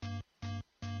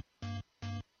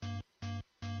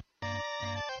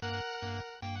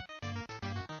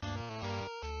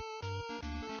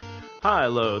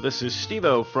Hello, this is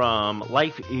Steve-O from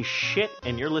Life is Shit,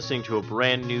 and you're listening to a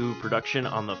brand new production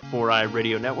on the 4i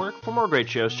Radio Network. For more great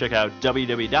shows, check out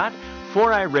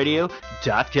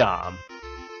www.4iradio.com.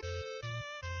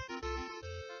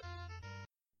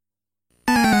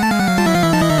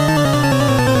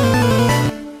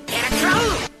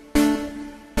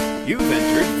 You've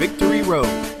entered Victory Road,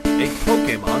 a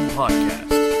Pokemon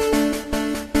podcast.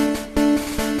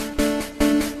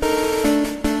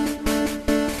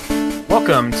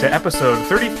 Welcome to episode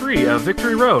 33 of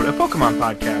Victory Road, a Pokemon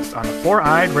podcast on the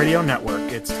 4i Radio Network.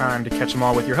 It's time to catch them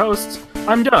all with your hosts.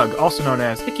 I'm Doug, also known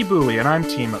as Icky Booley, and I'm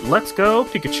Team Let's Go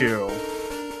Pikachu.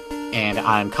 And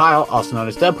I'm Kyle, also known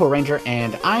as Deadpool Ranger,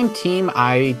 and I'm Team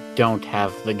I don't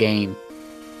have the game.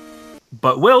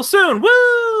 But will soon!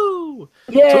 Woo!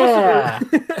 Yeah!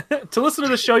 To listen to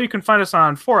the show, you can find us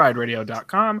on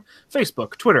 4idradio.com,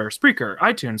 Facebook, Twitter, Spreaker,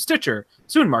 iTunes, Stitcher,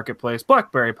 Zune Marketplace,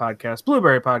 BlackBerry Podcast,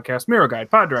 Blueberry Podcast, Miro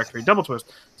Guide, Pod Directory, Double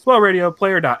Twist, Swell Radio,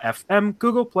 Player.fm,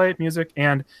 Google Play Music,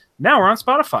 and now we're on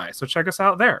Spotify, so check us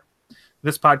out there.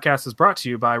 This podcast is brought to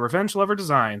you by Revenge Lover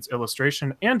Designs,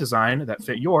 illustration and design that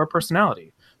fit your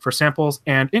personality. For samples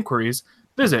and inquiries,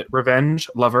 visit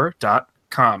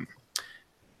revengelover.com.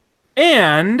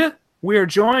 And we are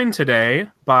joined today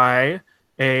by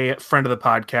a friend of the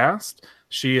podcast.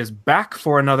 She is back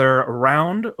for another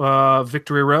round of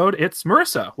Victory Road. It's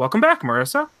Marissa. Welcome back,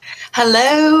 Marissa.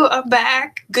 Hello, I'm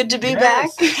back. Good to be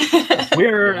back.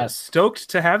 We're stoked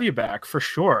to have you back, for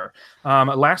sure.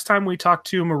 Last time we talked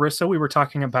to Marissa, we were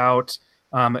talking about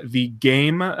the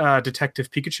game Detective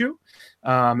Pikachu.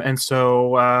 And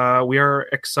so we are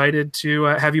excited to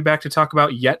have you back to talk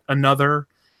about yet another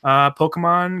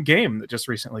Pokemon game that just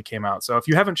recently came out. So if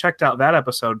you haven't checked out that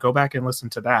episode, go back and listen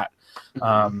to that.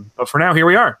 But for now, here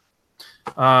we are.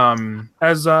 Go ahead.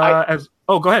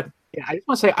 Yeah, I just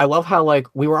want to say I love how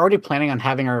we were already planning on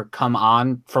having her come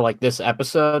on for this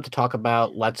episode to talk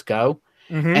about Let's Go,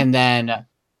 and then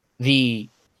the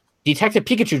Detective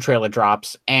Pikachu trailer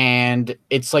drops, and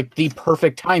it's the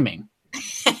perfect timing.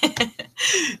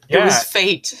 It was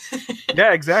fate.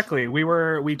 Yeah, exactly.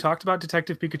 We talked about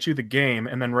Detective Pikachu the game,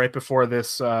 and then right before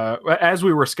this, as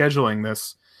we were scheduling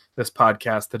this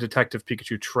podcast, the Detective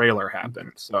Pikachu trailer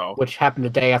happened. So, which happened the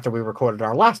day after we recorded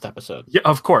our last episode. Yeah,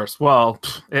 of course. Well,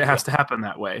 it has to happen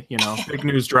that way. Big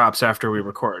news drops after we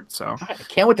record. So I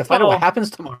can't wait to find out what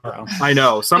happens tomorrow. I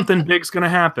know something big's gonna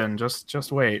happen.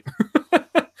 Just wait.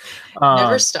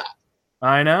 Never stop.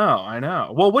 I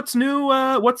know. Well, what's new?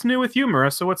 What's new with you,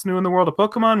 Marissa? What's new in the world of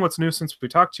Pokemon? What's new since we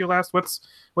talked to you last? What's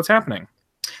happening?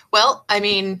 Well, I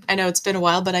know it's been a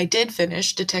while, but I did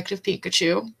finish Detective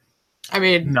Pikachu.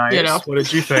 Nice. What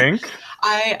did you think?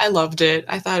 I loved it.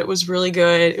 I thought it was really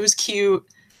good. It was cute.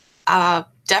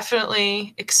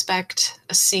 Definitely expect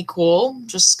a sequel.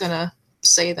 Just gonna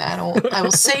say that. I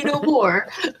will say no more.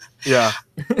 Yeah.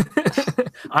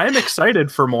 I am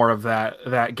excited for more of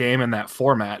that game and that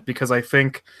format, because I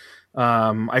think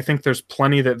there's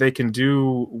plenty that they can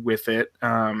do with it,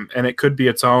 and it could be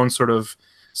its own sort of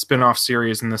spin-off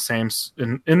series in the same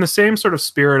sort of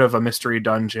spirit of a mystery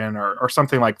dungeon or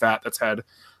something like that that's had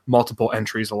multiple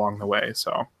entries along the way.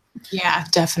 So yeah,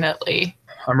 definitely.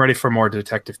 I'm ready for more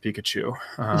Detective Pikachu.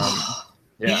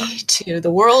 Yeah. Me too. The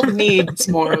world needs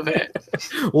more of it.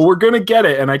 Well, we're gonna get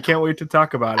it, and I can't wait to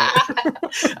talk about it.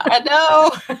 I know.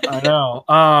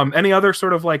 Any other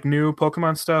sort of new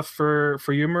Pokemon stuff for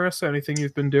you, Marissa? Anything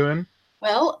you've been doing?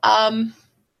 Well,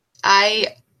 I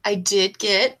did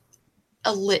get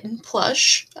a Litten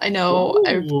plush. I know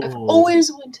I've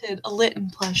always wanted a Litten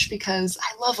plush because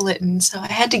I love Litten, so I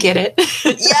had to get it.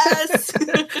 Yes!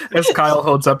 As Kyle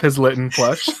holds up his Litten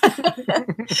plush.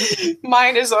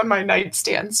 Mine is on my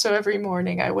nightstand, so every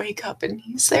morning I wake up and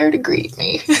he's there to greet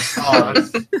me. Oh,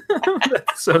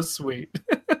 that's so sweet.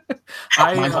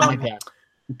 I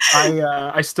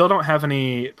still don't have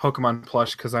any Pokemon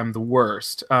plush because I'm the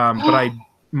worst. But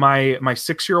my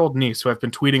 6-year-old niece, who I've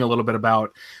been tweeting a little bit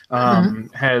about,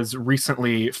 has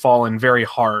recently fallen very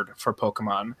hard for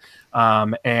Pokemon.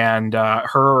 And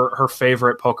her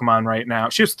favorite Pokemon right now,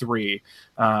 she has 3,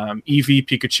 Eevee,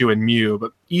 Pikachu, and Mew,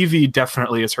 but Eevee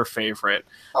definitely is her favorite.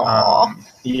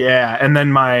 Yeah, and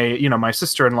then my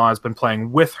sister-in-law has been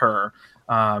playing with her,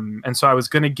 and so I was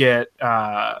going to get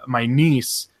my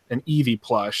niece an Eevee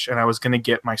plush, and I was going to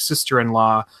get my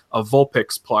sister-in-law a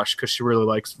Vulpix plush because she really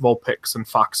likes Vulpix and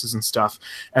foxes and stuff.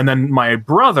 And then my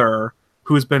brother,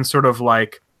 who's been sort of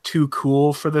too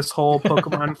cool for this whole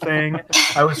Pokemon thing,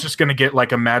 I was just going to get a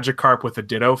Magikarp with a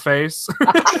Ditto face.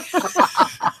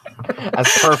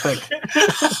 That's perfect.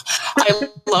 I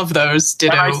love those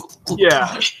Ditto.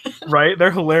 Yeah, right?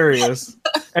 They're hilarious.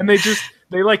 And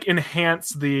they like enhance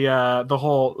the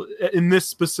whole. In this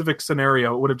specific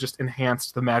scenario, it would have just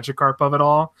enhanced the Magikarp of it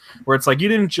all. Where it's like you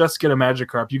didn't just get a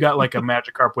Magikarp, you got like a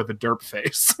Magikarp with a derp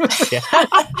face.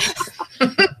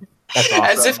 That's awesome.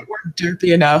 As if it weren't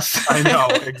derpy enough. I know,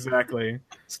 exactly.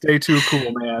 Stay too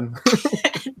cool, man.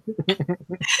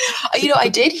 I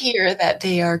did hear that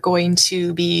they are going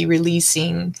to be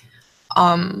releasing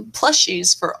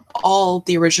plushies for all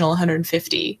the original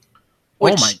 150.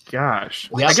 Oh my gosh.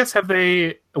 I guess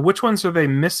which ones are they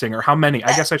missing or how many?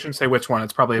 I guess I shouldn't say which one.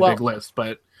 It's probably a big list,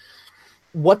 but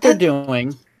what they're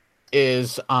doing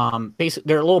is basically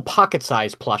they're little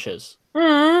pocket-sized plushes.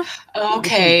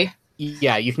 Okay.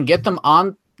 Yeah, you can get them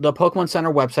on the Pokemon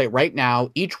Center website right now.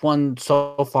 Each one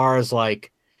so far is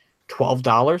like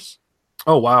 $12.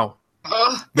 Oh wow.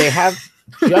 They have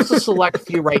just a select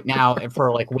few right now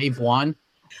for like wave 1.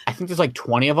 I think there's like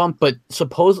 20 of them, but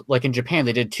suppose like in Japan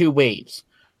they did 2 waves.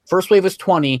 First wave was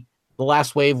 20, the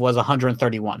last wave was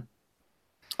 131.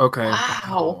 Okay.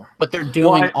 Wow. But they're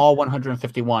doing all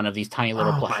 151 of these tiny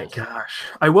little plushes. Oh my gosh.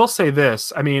 I will say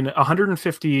this. I mean,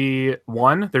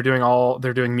 151, they're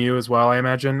doing Mew as well, I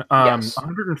imagine. Yes.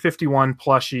 151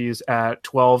 plushies at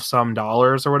 12 some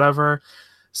dollars or whatever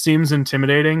seems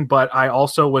intimidating, but I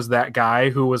also was that guy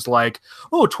who was like,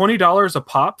 oh, $20 a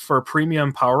pop for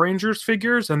premium Power Rangers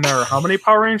figures, and there are how many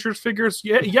Power Rangers figures?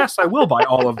 Yes, I will buy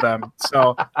all of them.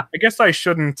 So I guess I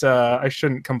shouldn't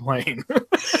complain.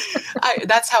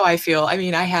 That's how I feel. I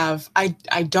mean, I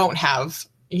don't have,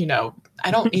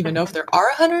 I don't even know if there are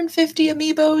 150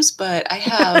 amiibos, but I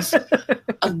have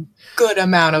a good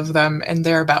amount of them, and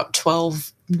they're about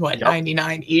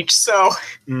 $12.99 each. So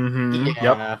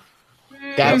yeah.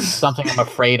 That's something I'm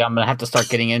afraid I'm going to have to start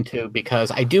getting into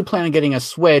because I do plan on getting a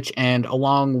Switch, and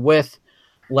along with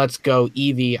Let's Go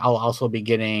Eevee, I'll also be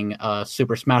getting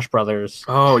Super Smash Brothers.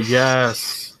 Oh,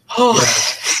 yes.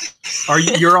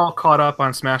 You're all caught up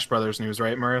on Smash Brothers news,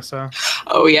 right, Marissa?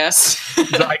 Oh, yes.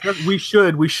 So I guess we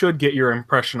should get your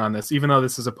impression on this, even though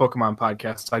this is a Pokemon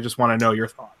podcast. I just want to know your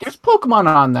thoughts. There's Pokemon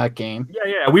on that game.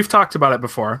 Yeah. We've talked about it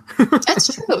before.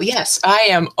 That's true. Yes, I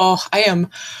am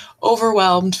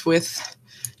overwhelmed with.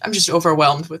 I'm just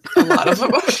overwhelmed with a lot of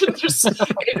emotions.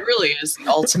 It really is the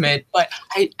ultimate. But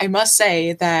I must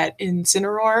say that in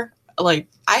Incineroar, like,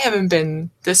 I haven't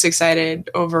been this excited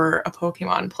over a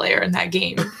Pokemon player in that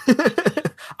game.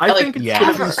 I think it's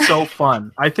going to be so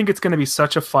fun. I think it's going to be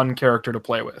such a fun character to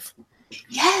play with.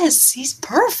 Yes, he's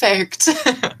perfect.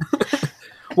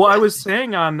 Well, I was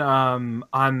saying on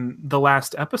the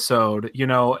last episode,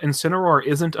 Incineroar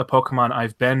isn't a Pokemon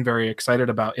I've been very excited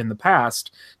about in the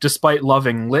past, despite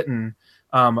loving Litten.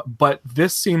 But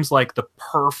this seems like the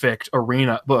perfect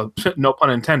arena, well, no pun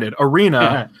intended,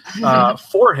 arena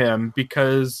for him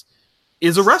because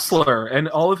is a wrestler and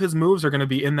all of his moves are going to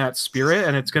be in that spirit,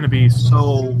 and it's going to be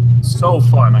so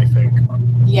fun, I think.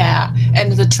 Yeah,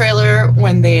 and the trailer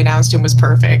when they announced him was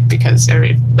perfect because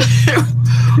it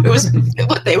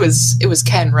was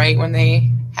Ken, right, when they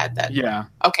had that. Yeah.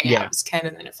 Okay, yeah, it was Ken,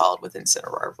 and then it followed with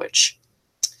Incineroar, which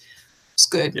was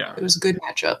good. Yeah, it was a good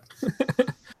matchup.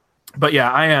 But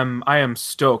yeah, I am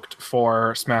stoked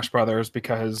for Smash Brothers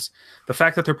because the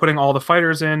fact that they're putting all the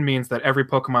fighters in means that every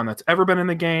Pokemon that's ever been in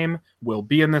the game will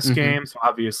be in this game. So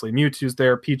obviously Mewtwo's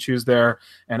there, Pichu's there,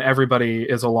 and everybody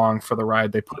is along for the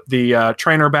ride. They put the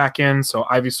trainer back in, so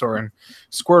Ivysaur and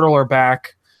Squirtle are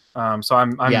back. So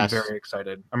I'm very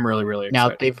excited. I'm really, really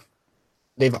excited. Now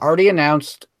they've already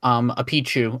announced a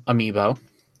Pichu amiibo.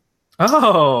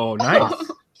 Oh,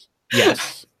 nice.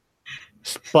 Yes.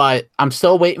 But I'm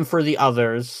still waiting for the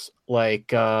others.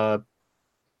 Like, I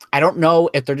don't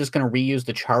know if they're just going to reuse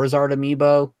the Charizard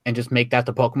amiibo and just make that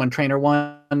the Pokemon Trainer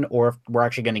one, or if we're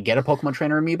actually going to get a Pokemon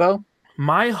Trainer amiibo.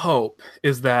 My hope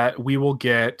is that we will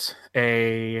get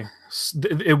it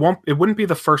wouldn't be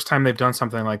the first time they've done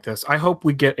something like this. I hope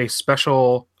we get a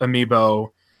special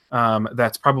amiibo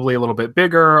that's probably a little bit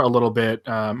bigger, a little bit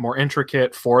more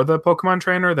intricate for the Pokemon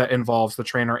Trainer that involves the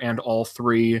trainer and all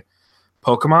 3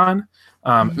 Pokemon.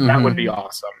 That would be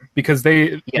awesome because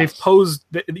they've posed,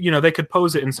 they could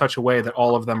pose it in such a way that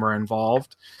all of them are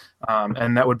involved,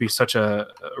 and that would be such a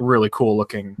really cool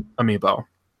looking amiibo.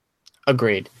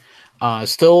 Agreed.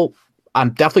 Still,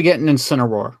 I'm definitely getting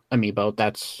Incineroar amiibo.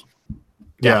 That's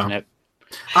definite.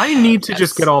 I need to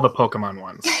just get all the Pokemon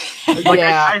ones.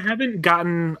 I haven't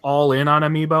gotten all in on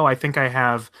amiibo. I think I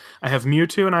have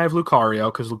Mewtwo and I have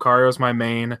Lucario because Lucario is my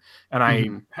main, and I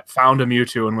found a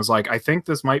Mewtwo and was like, I think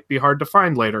this might be hard to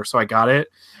find later, so I got it.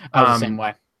 The same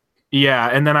way. Yeah,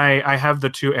 and then I have the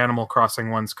 2 Animal Crossing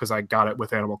ones because I got it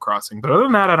with Animal Crossing. But other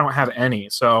than that, I don't have any.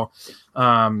 So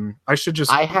I should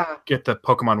just get the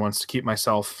Pokemon ones to keep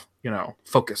myself,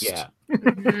 focused. Yeah.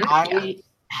 I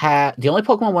had the only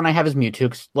Pokemon one I have is Mewtwo.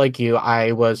 'Cause like you,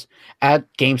 I was at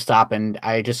GameStop and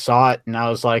I just saw it and I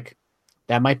was like,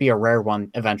 that might be a rare one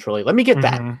eventually. Let me get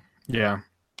that. Yeah.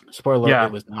 Spoiler, Yeah.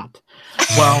 it was not.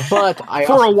 Well, But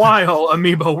for a while,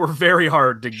 amiibo were very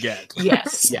hard to get.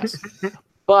 Yes. yes.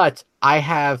 But I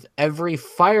have every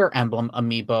Fire Emblem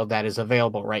amiibo that is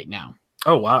available right now.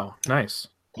 Oh, wow. Nice.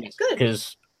 Good.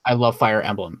 Because I love Fire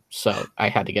Emblem, so I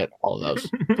had to get all of those.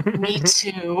 Me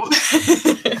too.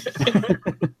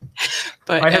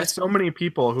 But I have so many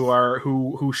people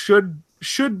who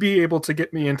should be able to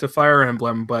get me into Fire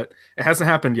Emblem, but it hasn't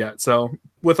happened yet. So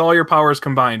with all your powers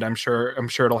combined, I'm sure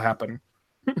it'll happen.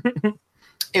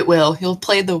 it will. You'll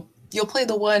play the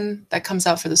one that comes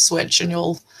out for the Switch, and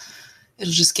it'll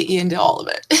just get you into all of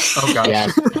it. Oh gosh. Yeah,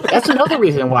 that's another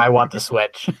reason why I want the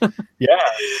Switch. Yeah.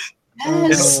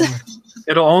 Yes.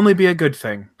 It'll only be a good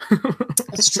thing.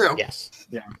 That's true. Yes.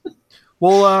 Yeah.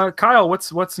 Well, Kyle,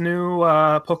 what's new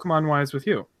Pokemon wise with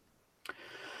you?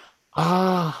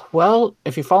 Well,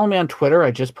 if you follow me on Twitter,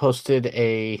 I just posted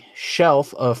a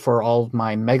shelf for all of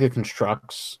my Mega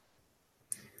Constructs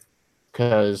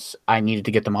because I needed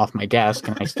to get them off my desk,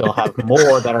 and I still have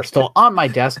more that are still on my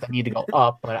desk that need to go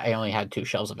up, but I only had 2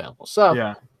 shelves available. So,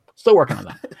 Yeah. still working on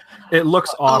that. It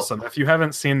looks awesome. If you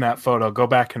haven't seen that photo, go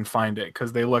back and find it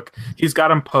because he's got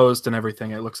them posed and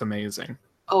everything. It looks amazing.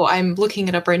 Oh, I'm looking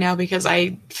it up right now because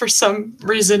I, for some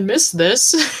reason, missed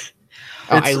this.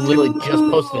 I literally just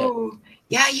posted it. Oh,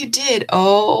 yeah, you did.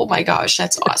 Oh my gosh,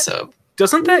 that's awesome.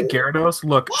 Doesn't that Gyarados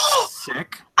look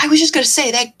sick? I was just going to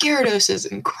say, that Gyarados is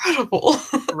incredible.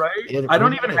 Right? It I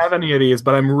don't really even is. have any of these,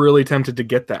 but I'm really tempted to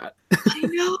get that. I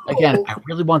know. Again, I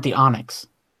really want the Onyx.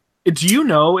 Do you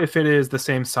know if it is the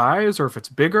same size or if it's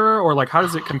bigger or like how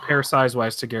does it compare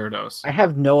size-wise to Gyarados? I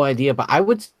have no idea, but I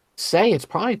would say it's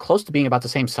probably close to being about the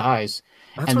same size.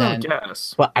 That's and what I then- would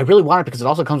guess. But I really want it because it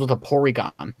also comes with a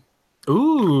Porygon.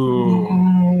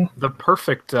 Ooh. The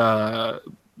perfect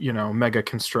Mega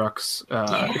Constructs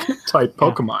type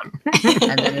Pokemon.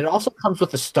 And then it also comes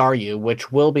with the Staryu,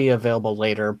 which will be available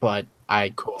later, but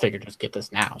I figured just get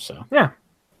this now. So Yeah,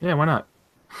 why not?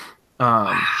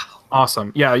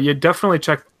 Awesome. Yeah, you definitely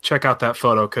check out that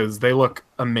photo because they look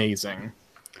amazing.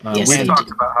 Yes, We've they talked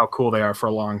do. about how cool they are for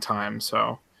a long time.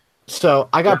 So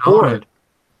I got Yeah, bored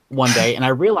one day, and I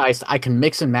realized I can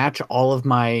mix and match all of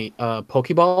my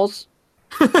Pokeballs.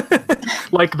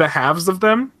 like the halves of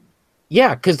them.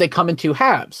 Yeah, because they come in 2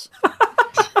 halves.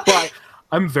 But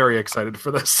I'm very excited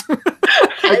for this.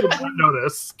 I did not know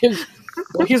this.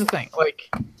 well, here's the thing: like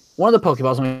one of the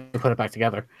Pokeballs, when we put it back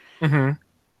together, Mm-hmm.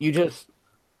 you just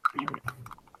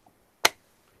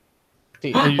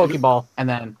see a Pokeball and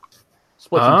then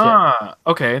splits in 2.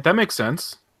 Okay, that makes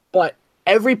sense. But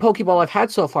every Pokeball I've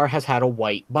had so far has had a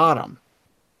white bottom.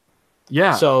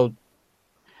 Yeah. So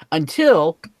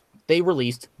until they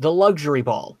released the Luxury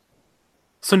Ball.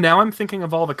 So now I'm thinking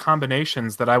of all the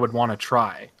combinations that I would want to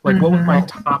try. Like, what would my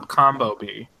top combo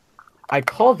be? I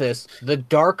call this the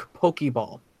Dark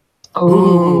Pokeball.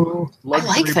 Oh, I like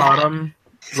Luxury that. bottom,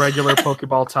 regular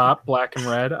Pokeball top, black and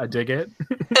red. I dig it.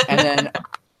 And then,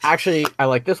 actually, I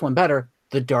like this one better,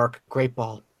 the Dark Great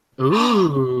Ball.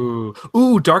 Ooh,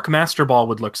 Dark Master Ball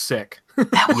would look sick.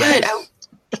 That would. Yes. I was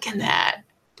thinking that.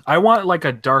 I want like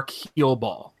a Dark Heal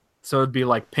Ball. So it'd be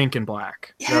like pink and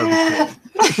black. That would be Yeah.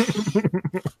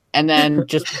 cool. And then,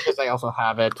 just because I also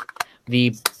have it,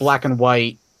 the Black and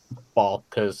White Ball,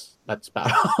 because that's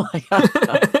about all I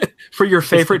got. For your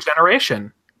favorite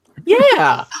generation.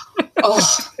 Yeah!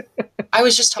 Oh, I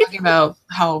was just talking about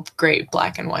how great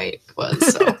Black and White was.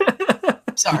 So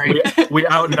sorry. We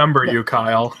outnumber you,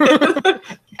 Kyle.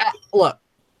 Look,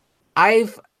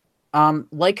 I've,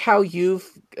 like how you've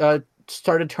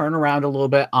started turning around a little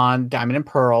bit on Diamond and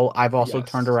Pearl, I've also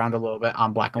Yes. turned around a little bit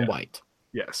on Black and Yeah. White.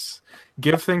 Yes.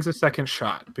 Give things a second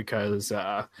shot because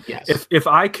Yes. if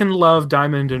I can love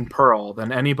Diamond and Pearl,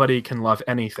 then anybody can love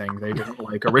anything they didn't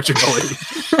like originally.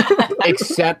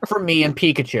 Except for me and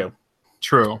Pikachu.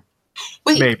 True.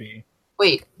 Wait, Maybe.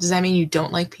 does that mean you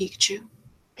don't like Pikachu?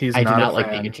 He's I do not not a like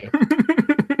fan. Pikachu.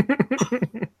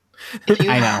 If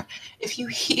you, I know. If you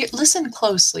listen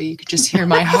closely, you could just hear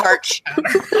my heart shatter.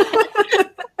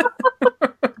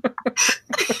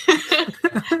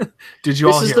 Did you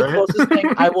This all is hear the it? closest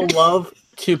thing I will love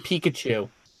to Pikachu.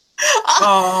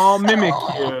 Oh,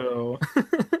 Mimikyu.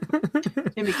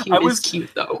 Mimikyu I is was-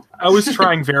 cute though. I was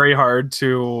trying very hard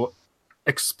to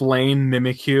explain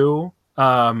Mimikyu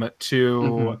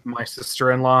to my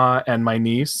sister-in-law and my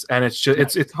niece, and it's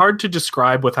just it's hard to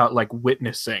describe without like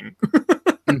witnessing.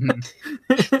 Mhm.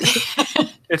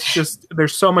 It's just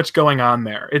there's so much going on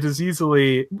there. It is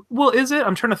easily is it?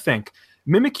 I'm trying to think.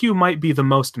 Mimikyu might be the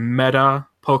most meta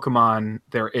Pokemon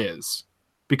there is,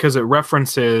 because it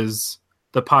references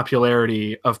the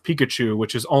popularity of Pikachu,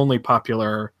 which is only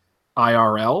popular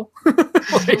IRL.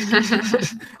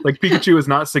 like Pikachu is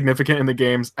not significant in the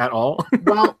games at all.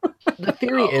 Well, the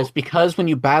theory is because when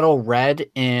you battle Red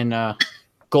in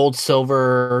Gold,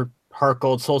 Silver, Heart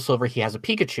Gold, Soul Silver, he has a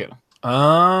Pikachu.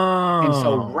 Oh. And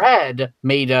so Red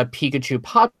made a Pikachu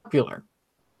popular.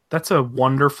 That's a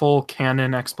wonderful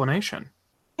canon explanation.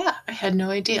 Yeah, I had no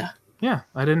idea. Yeah,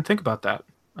 I didn't think about that.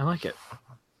 I like it.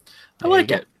 I There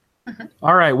like you it.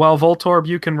 All right, well, Voltorb,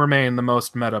 you can remain the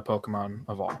most meta Pokemon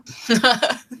of all.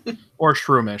 Or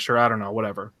Shroomish, or I don't know,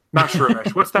 whatever. Not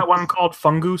Shroomish. What's that one called?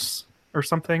 Fungoose or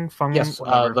something? Yes,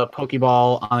 whatever. the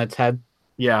Pokeball on its head.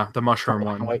 Yeah, the mushroom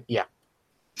one. Yeah.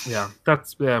 Yeah,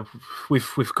 that's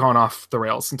we've gone off the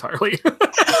rails entirely.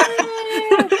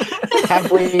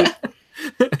 Have we?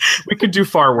 We could do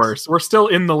far worse. We're still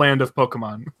in the land of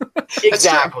Pokemon.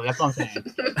 Exactly. That's what I'm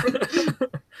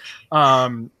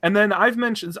saying. And then I've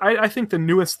mentioned, I think the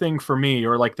newest thing for me,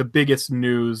 or like the biggest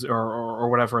news or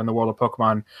whatever in the world of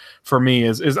Pokemon for me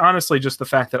is honestly just the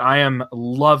fact that I am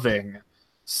loving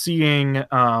seeing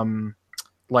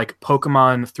like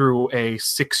Pokemon through a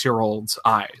 6-year-old's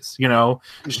eyes. You know,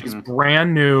 she's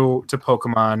brand new to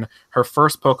Pokemon. Her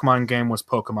first Pokemon game was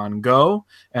Pokemon Go,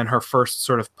 and her first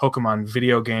sort of Pokemon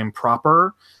video game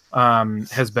proper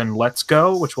has been Let's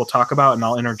Go, which we'll talk about, and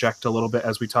I'll interject a little bit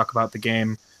as we talk about the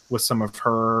game with some of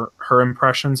her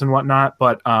impressions and whatnot.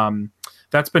 But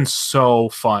that's been so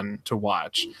fun to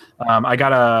watch. I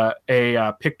got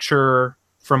a picture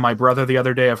from my brother the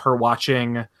other day of her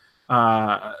watching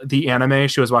the anime.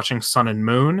 She was watching Sun and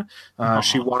Moon.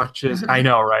 She watches, I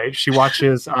know, right? She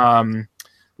watches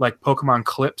like Pokemon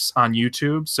clips on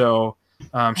YouTube. So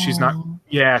she's not,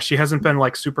 she hasn't been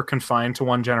like super confined to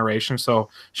one generation. So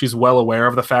she's well aware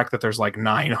of the fact that there's like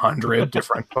 900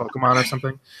 different Pokemon or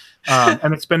something.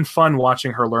 And it's been fun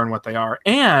watching her learn what they are.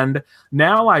 And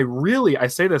now I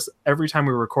say this every time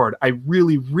we record, I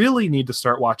really, really need to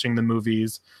start watching the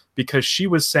movies, because she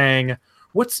was saying,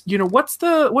 what's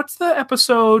the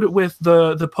episode with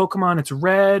the Pokemon? It's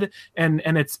red and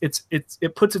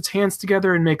it puts its hands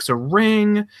together and makes a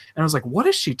ring. And I was like, what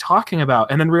is she talking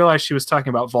about? And then realized she was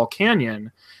talking about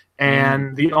Volcanion.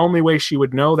 And the only way she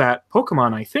would know that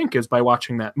Pokemon, I think, is by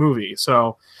watching that movie.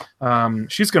 So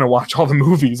she's going to watch all the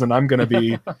movies and I'm going to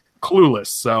be clueless.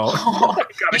 So I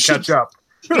got to catch up.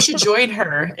 You should join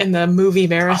her in the movie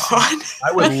marathon.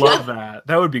 I would love that.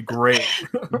 That would be great.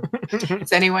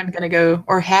 Is anyone going to go,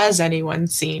 or has anyone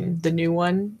seen the new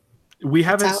one? We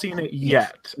haven't seen it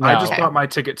yet. No. I just bought my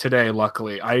ticket today,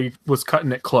 luckily. I was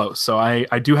cutting it close, so I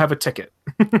do have a ticket.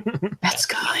 That's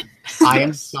good. I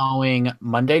am going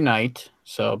Monday night,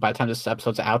 so by the time this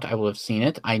episode's out, I will have seen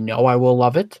it. I know I will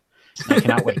love it. I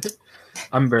cannot wait.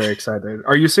 I'm very excited.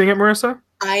 Are you seeing it, Marissa?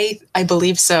 I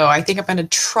believe so. I think I'm going to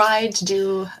try to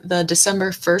do the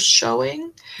December 1st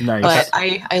showing. Nice. But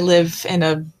I live in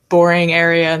a boring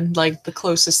area, and like the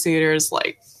closest theater is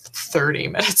like 30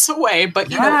 minutes away.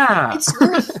 But you know, it's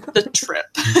worth the trip.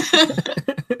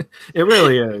 It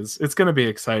really is. It's going to be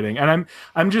exciting, and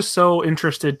I'm just so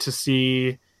interested to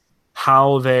see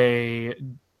how they,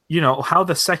 how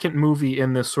the second movie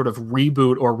in this sort of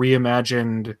reboot or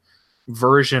reimagined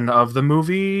version of the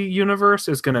movie universe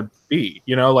is going to be.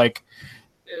 Like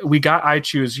we got I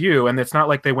Choose You, and it's not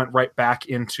like they went right back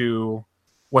into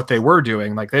what they were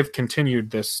doing. Like they've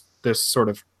continued this sort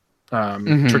of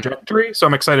trajectory. So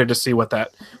I'm excited to see what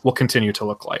that will continue to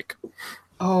look like.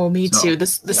 Oh, me too. The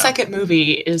second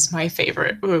movie is my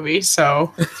favorite movie,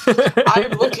 so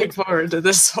I'm looking forward to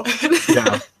this one.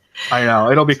 Yeah, I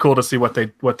know. It'll be cool to see what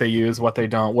they use, what they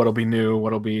don't, what'll be new,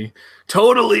 what'll be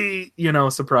totally,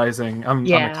 surprising. I'm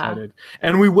excited.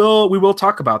 And we will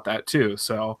talk about that too.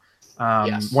 So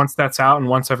once that's out and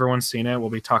once everyone's seen it,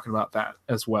 we'll be talking about that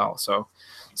as well. So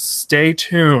stay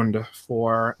tuned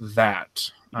for that.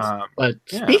 But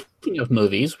speaking of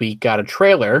movies, we got a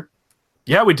trailer.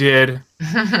 Yeah, we did.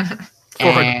 For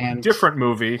And a different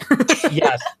movie.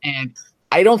 yes, and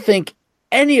I don't think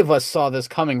any of us saw this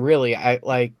coming, really.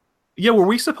 Yeah, were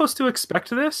we supposed to expect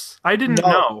this? I didn't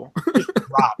know. Just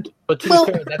dropped. But to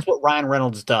be fair, that's what Ryan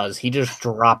Reynolds does. He just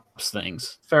drops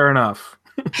things. Fair enough.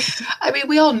 I mean,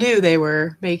 we all knew they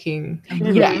were making a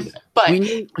movie, but we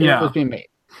knew it was being made.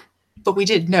 But we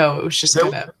didn't know it was just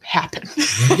going to happen.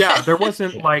 Yeah, there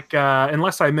wasn't like,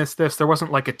 unless I missed this, there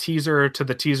wasn't like a teaser to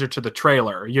the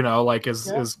trailer, like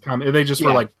they just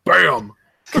were like, bam!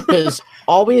 Because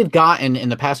all we had gotten in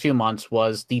the past few months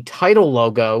was the title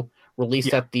logo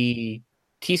released at the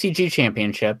TCG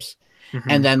Championships,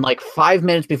 And then like 5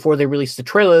 minutes before they released the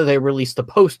trailer, they released the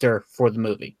poster for the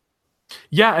movie.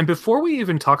 Yeah, and before we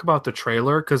even talk about the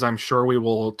trailer, because I'm sure we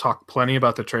will talk plenty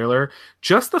about the trailer,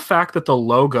 just the fact that the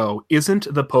logo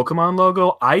isn't the Pokemon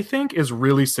logo, I think is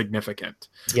really significant.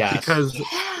 Yes. Because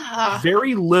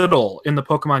very little in the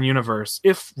Pokemon universe,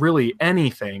 if really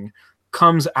anything,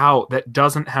 comes out that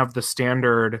doesn't have the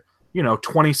standard,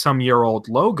 20-some-year-old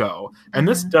logo, and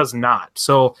this does not.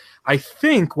 So I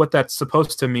think what that's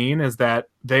supposed to mean is that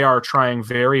they are trying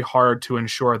very hard to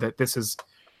ensure that this is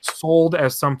sold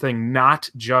as something not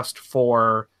just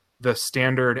for the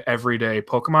standard everyday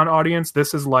Pokemon audience.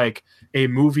 This is like a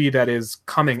movie that is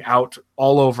coming out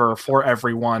all over for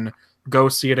everyone. Go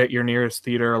see it at your nearest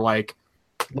theater. Like,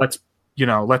 let's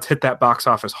hit that box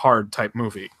office hard type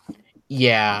movie.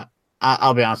 Yeah,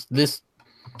 I'll be honest. This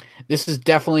is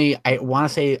definitely, I want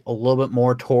to say, a little bit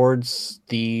more towards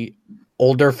the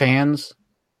older fans.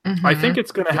 I think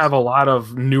it's going to have a lot of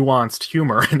nuanced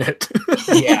humor in it.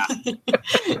 Yeah.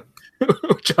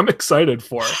 Which I'm excited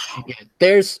for. Yeah,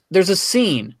 there's a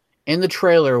scene in the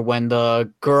trailer when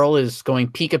the girl is going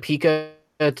Pika Pika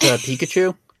to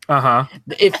Pikachu. Uh-huh.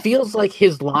 It feels like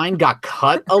his line got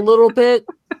cut a little bit.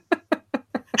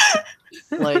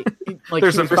 like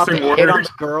there's he was about to missing hit word. on the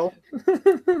girl.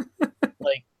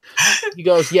 Like he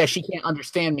goes, yeah, she can't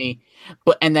understand me.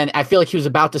 And then I feel like he was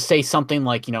about to say something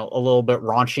like, a little bit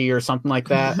raunchy or something like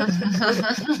that.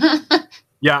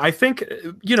 Yeah, I think,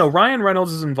 Ryan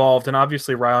Reynolds is involved, and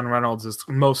obviously Ryan Reynolds is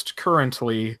most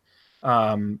currently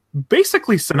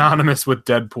basically synonymous with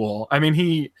Deadpool. I mean,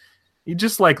 he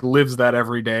just like lives that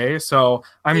every day. So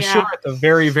I'm sure at the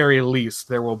very, very least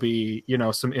there will be,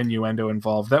 some innuendo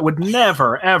involved that would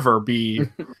never, ever be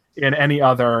in any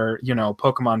other,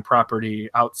 Pokemon property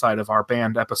outside of our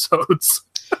banned episodes.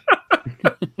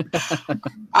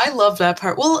 I love that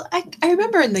part. Well, I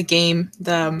remember in the game,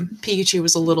 the Pikachu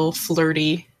was a little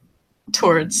flirty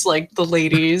towards like the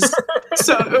ladies.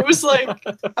 So it was like,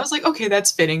 I was like, okay, that's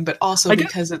fitting, but also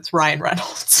because it's Ryan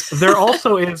Reynolds. There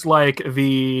also is like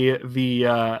the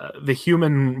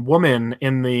human woman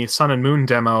in the Sun and Moon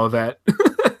demo that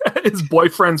is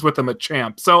boyfriends with a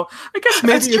Machamp. So I guess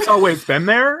maybe it's always been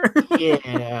there.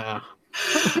 Yeah.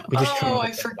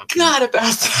 I forgot about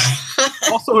that.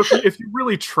 Also, if you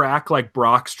really track like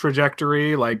Brock's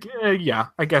trajectory, like, yeah,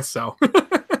 I guess so.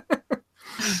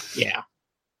 Yeah.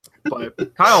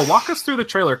 But Kyle, walk us through the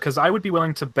trailer, because I would be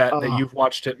willing to bet that you've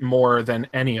watched it more than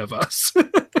any of us.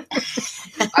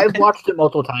 I've watched it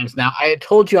multiple times now. I had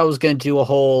told you I was going to do a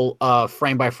whole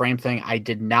frame by frame thing. I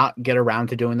did not get around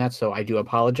to doing that, so I do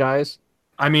apologize.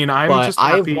 I mean, I'm just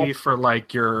happy for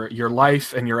like your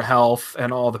life and your health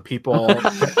and all the people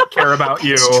that care about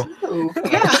you.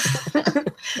 Yeah.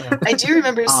 I do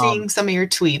remember seeing some of your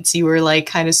tweets. You were like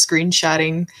kind of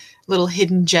screenshotting little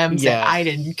hidden gems that I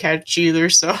didn't catch either.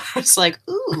 So I was like,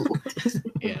 ooh.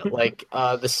 Yeah, like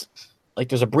this, like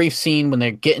there's a brief scene when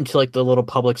they get into like the little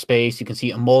public space. You can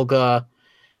see Emolga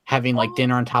having like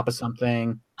dinner on top of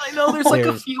something. I know there's like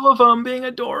a few of them being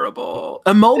adorable.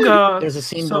 Emolga. There's a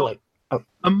scene where like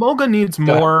Emolga needs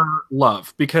more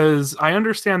love, because I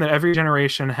understand that every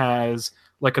generation has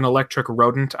like an electric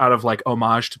rodent out of like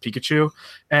homage to Pikachu,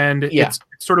 and it's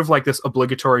sort of like this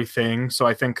obligatory thing. So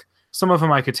I think some of them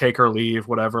I could take or leave,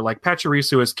 whatever. Like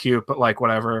Pachirisu is cute, but like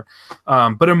whatever.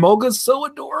 But Emolga's so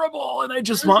adorable, and I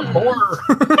just want more.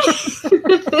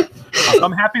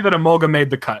 I'm happy that Emolga made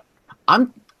the cut.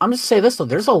 I'm just say this though.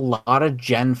 There's a lot of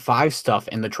Gen 5 stuff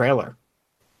in the trailer.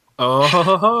 Are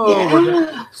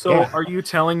you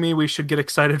telling me we should get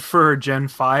excited for a Gen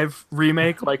 5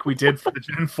 remake like we did for the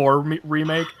Gen 4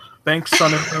 remake? Thanks,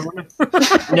 Sun and Moon.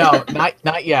 No,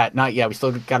 not yet. Not yet. We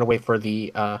still got to wait for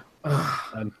the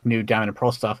new Diamond and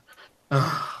Pearl stuff.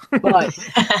 But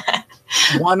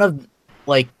one of,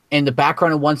 like, in the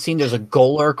background of one scene, there's a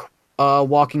Golurk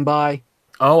walking by.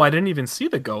 Oh, I didn't even see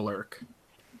the Golurk.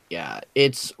 Yeah,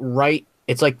 it's right.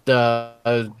 It's like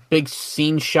the big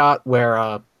scene shot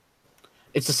where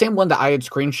it's the same one that I had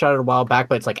screenshotted a while back,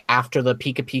 but it's like after the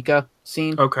Pika Pika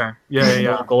scene. Okay.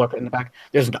 Yeah. Golurk in the back.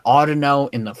 There's an Audino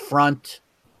in the front.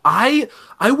 I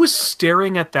was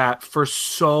staring at that for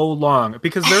so long,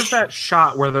 because there's that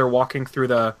shot where they're walking through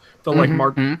the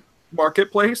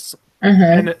marketplace.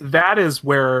 And that is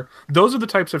where those are the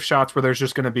types of shots where there's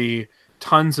just going to be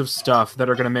tons of stuff that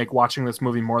are going to make watching this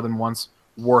movie more than once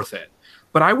worth it.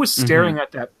 But I was staring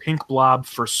at that pink blob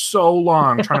for so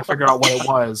long trying to figure out what it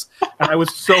was. And I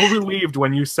was so relieved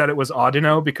when you said it was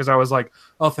Audino, because I was like,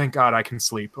 oh, thank God I can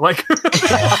sleep. Like,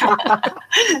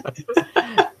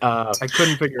 I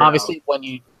couldn't figure it out. Obviously, when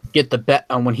you get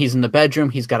when he's in the bedroom,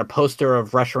 he's got a poster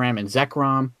of Reshiram and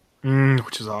Zekrom.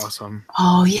 which is awesome.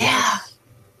 Oh yeah.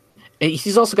 And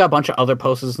he's also got a bunch of other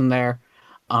posters in there.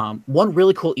 One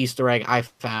really cool Easter egg I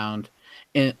found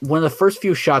in one of the first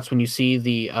few shots when you see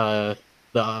the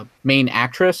main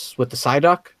actress with the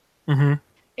Psyduck, Mm-hmm.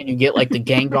 and you get like the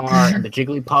Gengar and the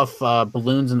Jigglypuff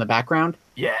balloons in the background.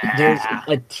 Yeah. There's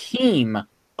a team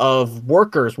of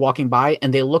workers walking by,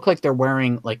 and they look like they're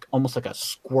wearing like almost like a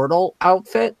Squirtle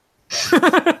outfit. Is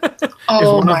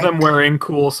one of them wearing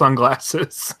cool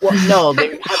sunglasses? Well, no,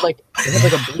 they had like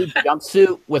a blue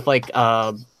jumpsuit with like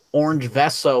orange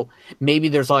vest. So maybe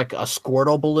there's like a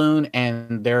Squirtle balloon,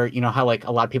 and they're, you know how like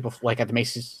a lot of people like at the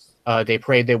Macy's Day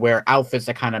Parade, they wear outfits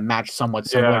that kind of match somewhat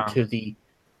similar to the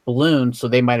balloon. So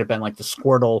they might have been like the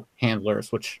Squirtle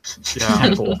handlers, which is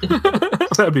kind of cool.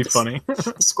 That'd be funny.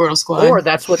 Squirtle Squad. Or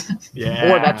that's what the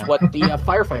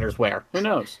firefighters wear. Who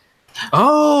knows?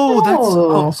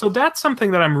 So that's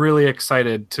something that I'm really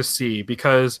excited to see,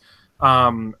 because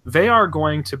they are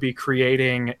going to be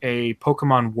creating a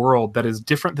Pokemon world that is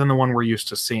different than the one we're used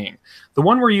to seeing. The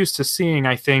one we're used to seeing,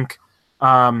 I think,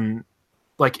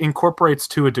 like incorporates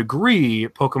to a degree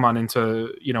Pokemon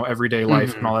into, you know, everyday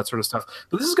life and all that sort of stuff.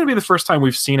 But this is going to be the first time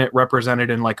we've seen it represented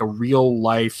in like a real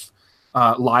life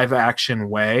live action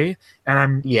way, and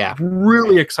I'm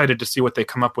really excited to see what they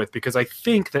come up with, because I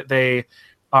think that they're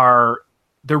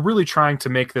really trying to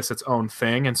make this its own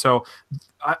thing. And so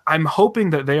I'm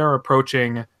hoping that they are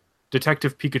approaching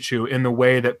Detective Pikachu in the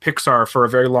way that Pixar for a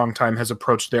very long time has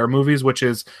approached their movies, which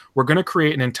is, we're going to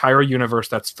create an entire universe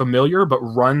that's familiar but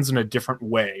runs in a different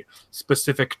way,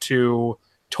 specific to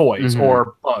toys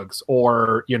or bugs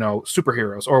or, you know,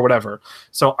 superheroes or whatever.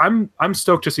 So I'm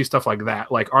stoked to see stuff like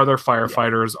that. Like, are there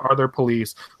firefighters? Are there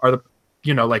police? Are the,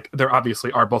 you know, like, there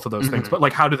obviously are both of those things, but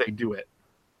like, how do they do it?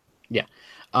 Yeah.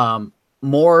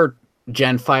 More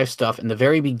Gen 5 stuff. In the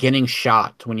very beginning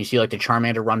shot, when you see like the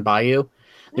Charmander run by you,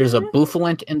 there's a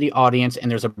Bouffalant in the audience, and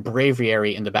there's a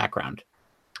Braviary in the background.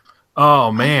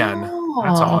 Oh man,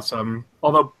 that's awesome.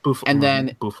 Although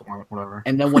Bouffalant, whatever.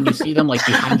 And then when you see them like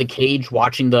behind the cage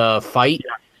watching the fight,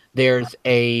 there's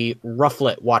a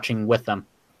Rufflet watching with them.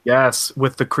 Yes,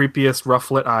 with the creepiest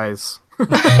Rufflet eyes.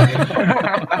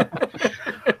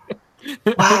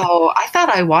 Wow, I thought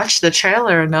I watched the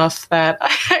trailer enough that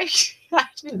I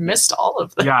missed all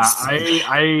of this. Yeah,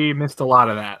 I missed a lot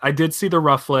of that. I did see the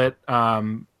Rufflet,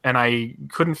 and I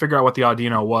couldn't figure out what the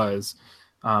Audino was.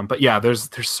 But yeah, there's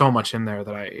so much in there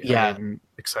that I am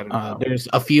excited about. There's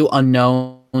a few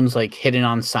unknowns like hidden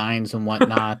on signs and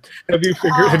whatnot. Have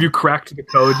you cracked the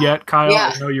code yet, Kyle?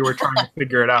 Yeah. I know you were trying to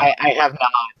figure it out. I have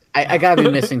not. I gotta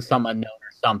be missing some unknown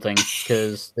or something,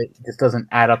 because this doesn't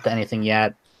add up to anything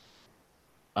yet.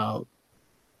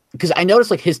 Because I noticed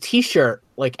like his T-shirt,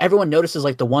 like everyone notices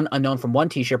like the one unknown from one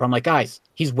T-shirt, but I'm like, guys,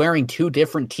 he's wearing 2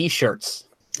 different T-shirts.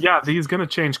 Yeah, he's going to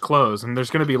change clothes, and there's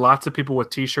going to be lots of people with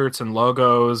T-shirts and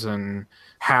logos and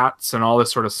hats and all this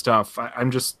sort of stuff.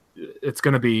 It's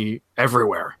going to be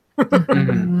everywhere.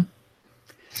 I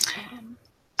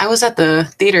was at the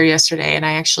theater yesterday, and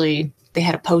they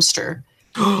had a poster,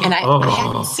 and I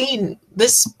hadn't seen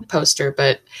this poster,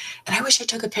 and I wish I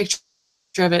took a picture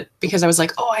of it, because I was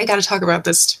like, I got to talk about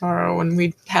this tomorrow when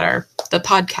we had the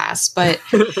podcast. But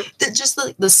just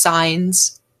the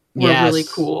signs were really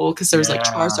cool, because there was like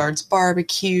Charizard's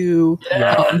barbecue.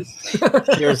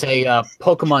 There's a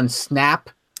Pokemon Snap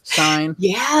sign.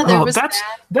 Yeah, there was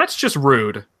that's just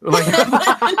rude. Like,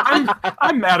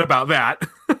 I'm mad about that.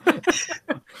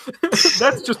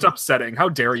 That's just upsetting. How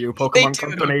dare you, Pokemon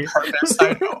Company?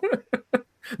 I know.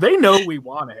 They know we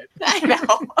want it. I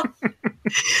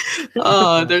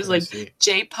know. There's like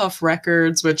J-Puff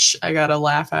Records, which I got a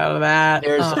laugh out of that.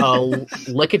 There's a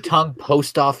Lickitung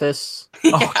post office.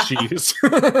 Oh, jeez.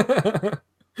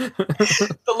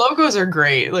 The logos are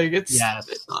great. Like, it's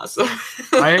awesome.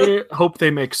 I hope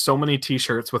they make so many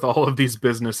T-shirts with all of these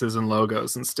businesses and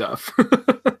logos and stuff.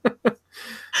 That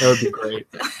would be great.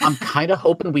 I'm kind of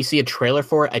hoping we see a trailer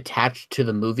for it attached to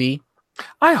the movie.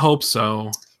 I hope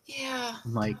so. Yeah.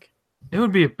 Like, it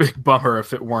would be a big bummer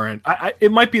if it weren't.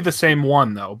 It might be the same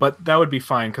one though, but that would be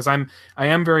fine, because I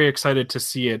am very excited to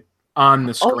see it on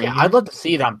the screen. Oh yeah, I'd love to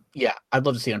see it on. Yeah, I'd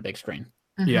love to see it on big screen.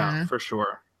 Yeah, for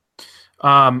sure.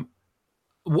 Are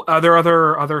there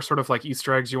other sort of like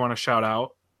Easter eggs you want to shout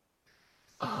out?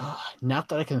 Not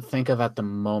that I can think of at the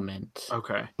moment.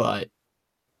 Okay, but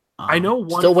I know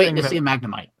one. Still waiting to see a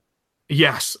Magnemite.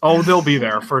 Yes. Oh, they'll be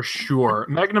there for sure.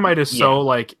 Magnemite is so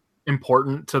like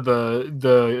important to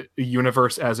the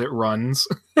universe as it runs.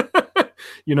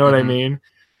 You know what I mean?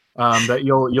 That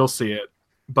you'll see it.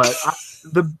 But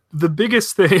the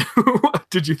biggest thing.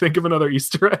 Did you think of another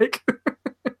Easter egg?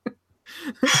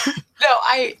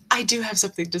 I do have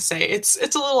something to say. It's a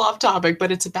little off topic,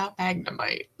 but it's about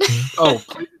Magnemite. Oh,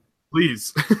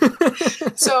 please.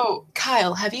 So,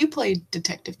 Kyle, have you played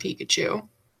Detective Pikachu?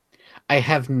 I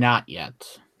have not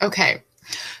yet. Okay.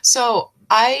 So,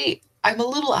 I'm a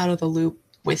little out of the loop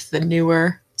with the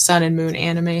newer Sun and Moon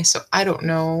anime, so I don't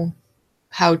know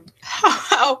how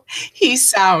he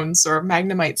sounds or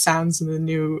Magnemite sounds in the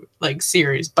new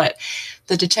series, but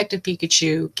the Detective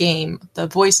Pikachu game, the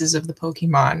voices of the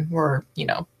Pokemon were,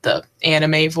 the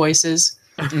anime voices.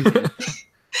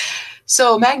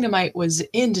 So Magnemite was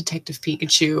in Detective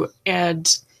Pikachu,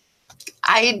 and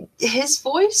his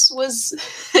voice was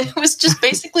just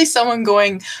basically someone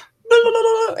going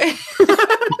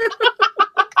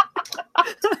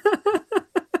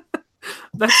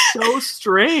That's so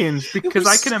strange because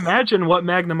I can imagine what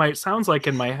Magnemite sounds like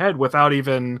in my head without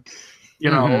even,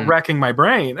 racking my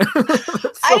brain. So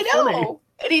I know. funny.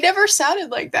 And he never sounded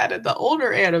like that in the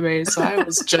older anime, so I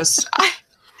was just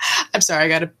I'm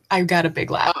sorry, I got a big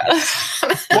laugh.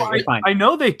 Well, I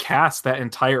know they cast that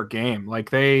entire game. Like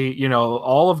they,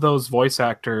 all of those voice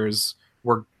actors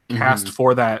were cast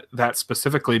for that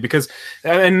specifically because,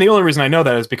 and the only reason I know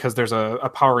that is because there's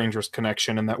a Power Rangers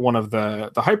connection, and that one of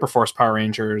the Hyperforce Power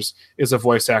Rangers is a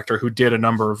voice actor who did a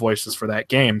number of voices for that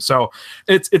game. So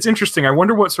it's interesting. I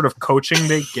wonder what sort of coaching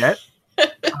they get,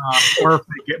 or if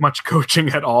they get much coaching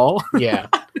at all. Yeah.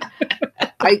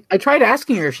 I tried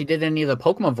asking her if she did any of the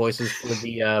Pokemon voices for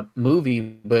the movie,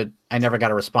 but I never got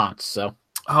a response. So,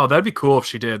 that'd be cool if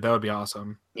she did. That would be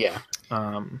awesome. Yeah.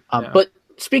 Yeah. But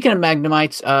speaking of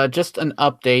Magnemites, just an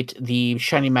update: the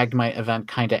Shiny Magnemite event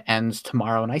kind of ends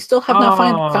tomorrow, and I still have not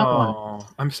found one.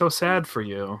 I'm so sad for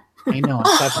you. I know.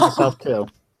 I'm sad for myself too.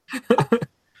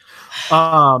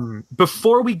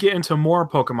 Before we get into more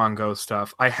Pokemon Go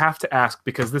stuff, I have to ask,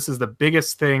 because this is the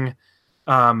biggest thing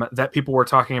that people were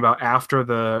talking about after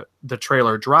the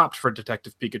trailer dropped for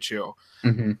Detective Pikachu.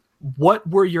 Mm-hmm. What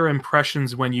were your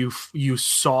impressions when you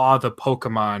saw the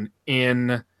Pokemon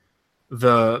in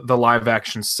the live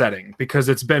action setting? Because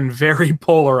it's been very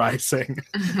polarizing.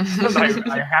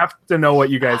 I have to know what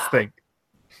you guys think.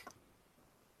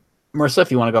 Marissa,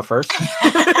 if you want to go first.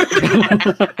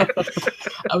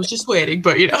 I was just waiting,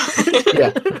 but Yeah.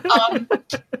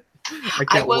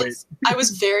 I was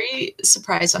very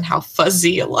surprised on how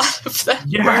fuzzy a lot of them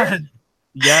Yeah. were.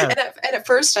 Yeah. And at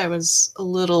first I was a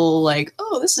little like,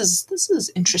 oh, this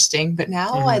is interesting, but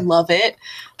now I love it.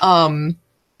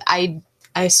 I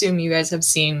assume you guys have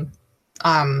seen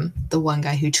the one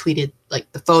guy who tweeted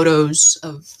the photos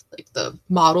of the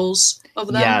models of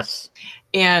them. Yes.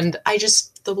 And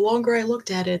the longer I looked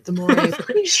at it, the more I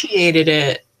appreciated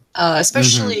it.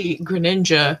 Especially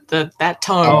Greninja, that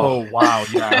tongue. Oh wow,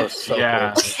 yeah. That was so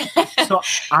cool. So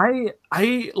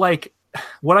I like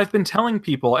what I've been telling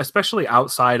people, especially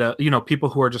outside of people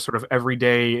who are just sort of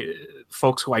everyday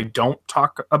folks who I don't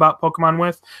talk about Pokemon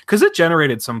with, because it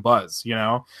generated some buzz.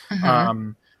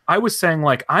 I was saying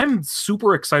I'm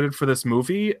super excited for this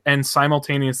movie and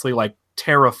simultaneously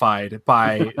terrified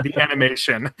by the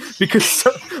animation, because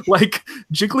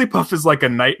Jigglypuff is like a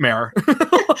nightmare.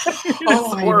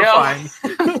 It's horrifying.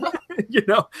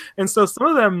 And so some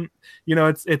of them,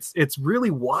 it's really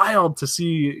wild to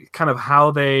see kind of how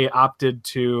they opted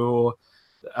to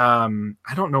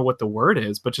I don't know what the word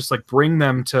is, but just bring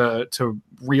them to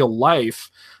real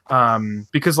life,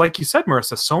 because like you said,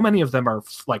 Marissa, so many of them are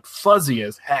fuzzy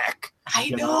as heck. I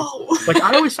know.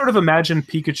 I always sort of imagine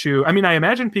Pikachu. I mean, I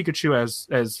imagine Pikachu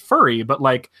as furry, but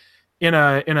in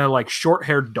a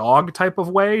short-haired dog type of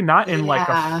way, not in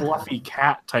a fluffy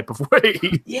cat type of way.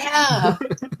 Yeah.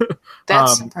 That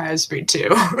surprised me too.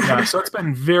 Yeah, so it's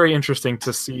been very interesting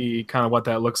to see kind of what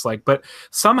that looks like. But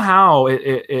somehow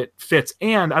it fits.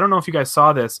 And I don't know if you guys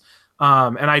saw this,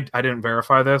 and I didn't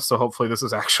verify this, so hopefully this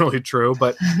is actually true.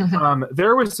 But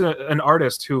there was an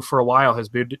artist who for a while has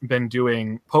been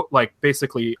doing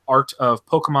basically art of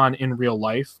Pokemon in real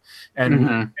life,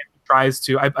 and tries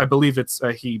to, I believe it's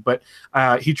he, but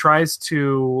he tries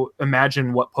to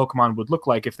imagine what Pokemon would look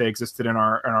like if they existed in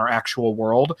our actual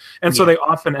world, and so they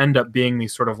often end up being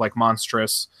these sort of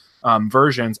monstrous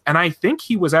versions. And I think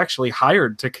he was actually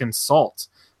hired to consult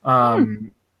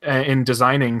in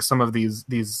designing some of these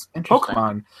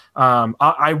Pokemon.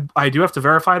 I do have to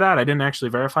verify that. I didn't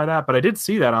actually verify that, but I did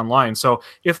see that online. So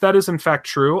if that is in fact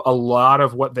true, a lot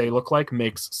of what they look like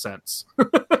makes sense.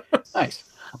 Nice.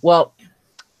 Well,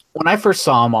 when I first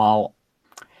saw them all,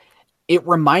 it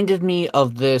reminded me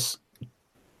of this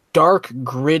dark,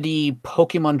 gritty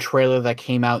Pokemon trailer that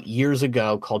came out years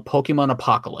ago called Pokemon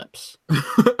Apocalypse.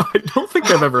 I don't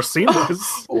think I've ever seen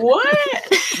this.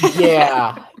 What?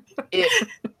 Yeah. You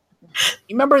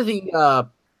remember the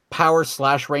Power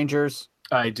Slash Rangers?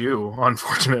 I do,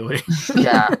 unfortunately.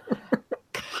 Yeah.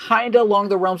 Kind of along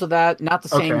the realms of that. Not the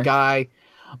same guy,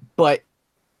 but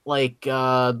like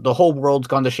the whole world's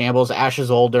gone to shambles. Ash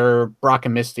is older. Brock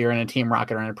and Misty are in a Team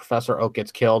Rocket and Professor Oak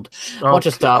gets killed. A bunch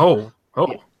of stuff.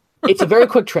 Oh. It's a very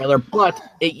quick trailer, but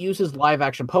it uses live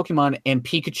action Pokemon, and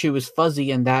Pikachu is fuzzy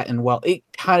in that, and well, it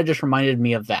kind of just reminded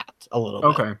me of that a little bit.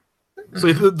 Okay.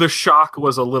 So the shock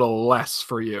was a little less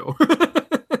for you.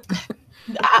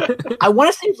 I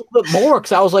want to say it's a little bit more,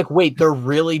 because I was like, wait, they're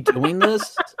really doing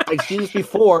this? I've seen this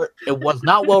before. It was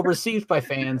not well received by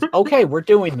fans. Okay, we're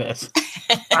doing this.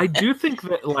 I do think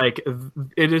that like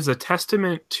it is a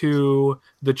testament to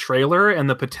the trailer and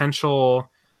the potential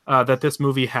that this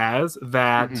movie has,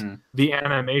 that the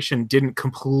animation didn't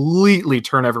completely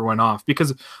turn everyone off,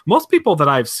 because most people that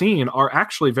I've seen are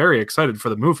actually very excited for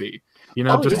the movie. You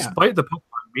know, despite the Pokemon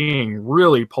being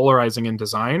really polarizing in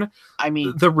design, I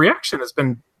mean, the reaction has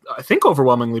been, I think,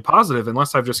 overwhelmingly positive,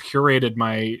 unless I've just curated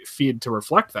my feed to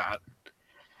reflect that.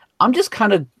 I'm just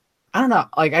kind of, I don't know,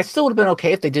 like, I still would have been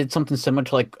okay if they did something similar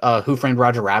to like Who Framed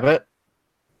Roger Rabbit.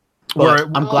 But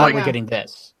I'm glad we're getting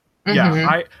this.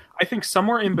 Yeah, I think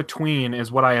somewhere in between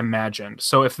is what I imagined.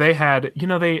 So if they had, you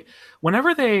know,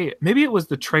 maybe it was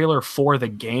the trailer for the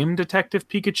game Detective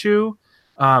Pikachu.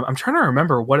 I'm trying to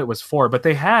remember what it was for, but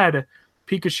they had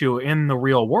Pikachu in the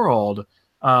real world,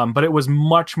 but it was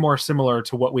much more similar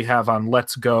to what we have on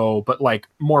Let's Go, but like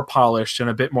more polished and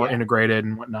a bit more integrated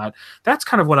and whatnot. That's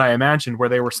kind of what I imagined, where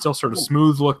they were still sort of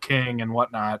smooth looking and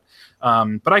whatnot.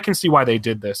 But I can see why they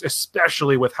did this,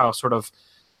 especially with how sort of,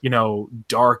 you know,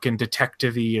 dark and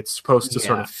detective-y it's supposed to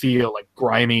sort of feel, like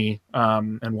grimy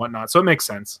and whatnot. So it makes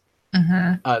sense.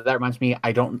 That reminds me,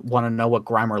 I don't want to know what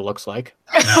Grimer looks like.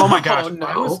 Oh my gosh.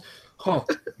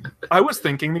 I was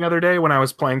thinking the other day when I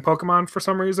was playing Pokemon for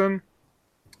some reason,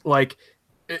 like,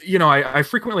 you know, I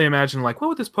frequently imagine, like, what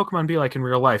would this Pokemon be like in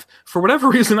real life? For whatever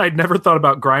reason, I'd never thought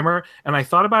about Grimer, and I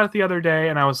thought about it the other day,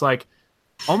 and I was like,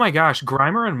 oh my gosh,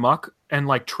 Grimer and Muck and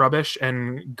like Trubbish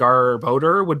and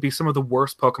Garbodor would be some of the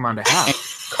worst Pokemon to have.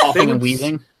 Coughing and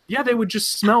wheezing. Yeah, they would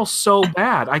just smell so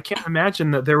bad. I can't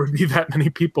imagine that there would be that many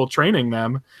people training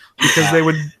them, because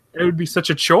it would be such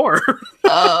a chore.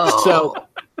 So,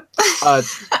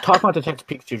 talking about Detective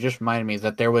Pikachu just reminded me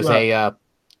that there was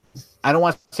I don't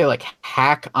want to say like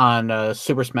hack on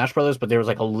Super Smash Brothers, but there was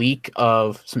like a leak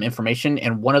of some information,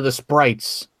 and one of the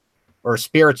sprites or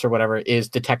spirits or whatever is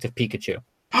Detective Pikachu.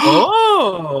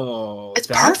 Oh, it's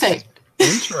perfect.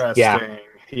 Interesting.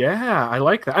 Yeah, I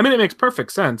like that. I mean, it makes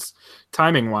perfect sense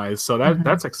timing wise. So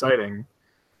that's exciting.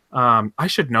 I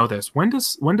should know this. When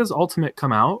does Ultimate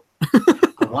come out?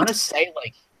 I want to say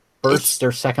like first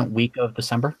or second week of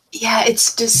December. Yeah,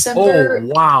 it's December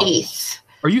 8th.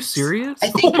 Are you serious?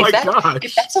 I think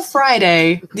if that's a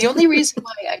Friday, the only reason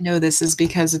why I know this is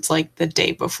because it's like the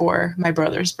day before my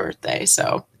brother's birthday.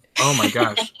 So. Oh my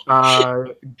gosh.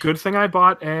 Good thing I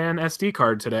bought an SD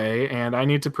card today, and I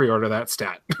need to pre-order that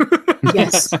stat.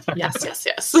 Yes.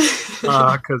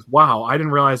 Because, wow, I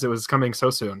didn't realize it was coming so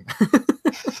soon.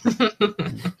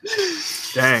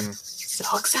 Dang. So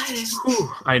excited.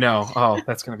 Whew, I know. Oh,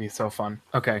 that's going to be so fun.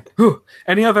 Okay. Whew.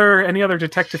 Any other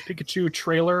Detective Pikachu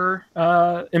trailer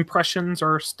impressions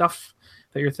or stuff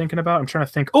that you're thinking about? I'm trying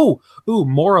to think. Oh,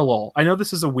 Moralol. I know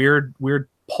this is a weird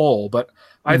poll, but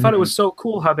I thought it was so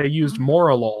cool how they used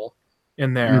Moralol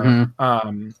in there.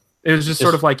 It was just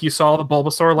sort of like you saw the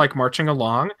Bulbasaur like marching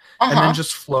along, and then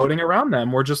just floating around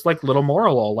them were just like little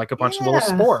Moralol, like a bunch of little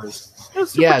spores. It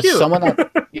was super cute.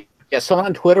 Someone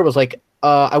on Twitter was like,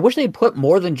 I wish they'd put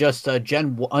more than just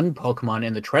Gen 1 Pokemon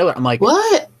in the trailer. I'm like,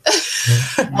 what?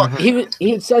 Well, he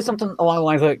had said something along the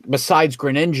lines like, besides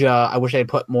Greninja, I wish they'd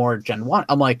put more Gen 1.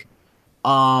 I'm like,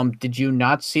 did you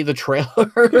not see the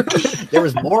trailer? There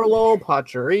was Moralol,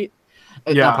 Pachirisu,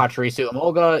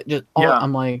 Emolga.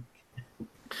 I'm like,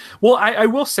 well, I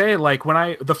will say, like,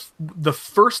 when the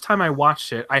first time I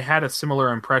watched it, I had a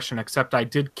similar impression, except I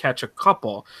did catch a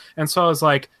couple, and so I was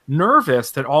like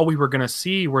nervous that all we were going to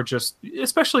see were just,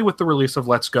 especially with the release of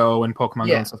Let's Go and Pokemon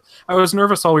Go and stuff, I was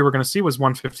nervous all we were going to see was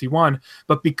 151.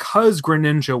 But because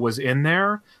Greninja was in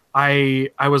there, I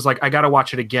was like, I got to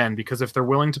watch it again, because if they're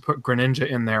willing to put Greninja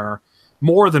in there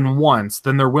more than once,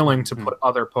 then they're willing to put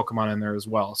other Pokemon in there as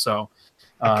well. So,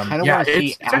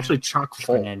 it's actually chock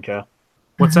full. Greninja.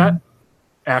 What's that?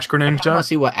 Ash Greninja? I want to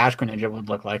see what Ash Greninja would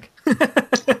look like.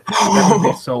 That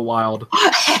would be so wild.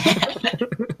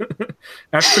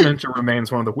 Ash Greninja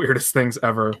remains one of the weirdest things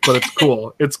ever, but it's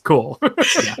cool. It's cool.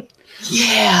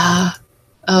 Yeah.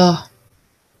 Mr.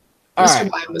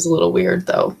 Mime was a little weird,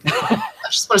 though.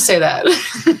 just want to say that.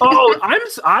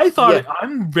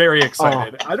 I'm very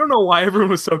excited. I don't know why everyone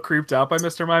was so creeped out by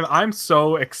Mr. Mime. I'm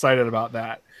so excited about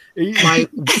that.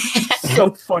 It's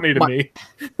so funny to me.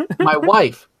 My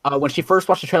wife, when she first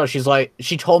watched the trailer,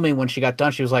 she told me when she got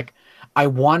done, she was like, I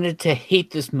wanted to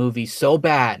hate this movie so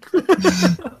bad.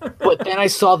 But then I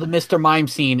saw the Mr. Mime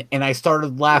scene and I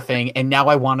started laughing, and now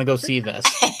I want to go see this.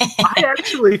 I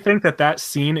actually think that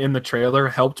scene in the trailer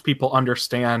helped people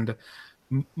understand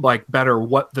like better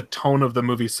what the tone of the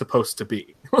movie's supposed to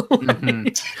be.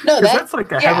 No, that's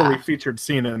like a heavily featured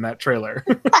scene in that trailer.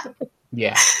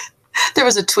 Yeah. There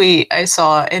was a tweet I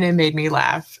saw and it made me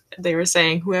laugh. They were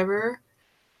saying whoever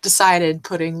decided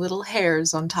putting little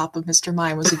hairs on top of Mr.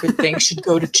 Mime was a good thing should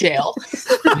go to jail.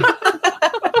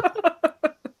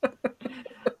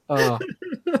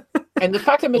 And the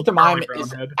fact that Mr. Mime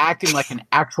is acting like an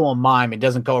actual mime, it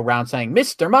doesn't go around saying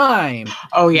Mr. Mime.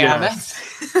 Oh yeah,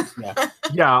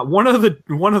 yeah. One of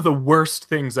the worst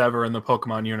things ever in the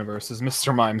Pokemon universe is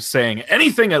Mr. Mime saying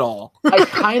anything at all. I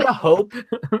kind of hope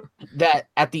that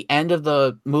at the end of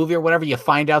the movie or whatever, you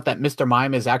find out that Mr.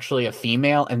 Mime is actually a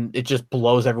female, and it just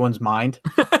blows everyone's mind.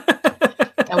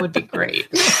 That would be great.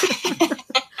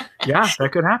 Yeah, that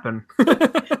could happen.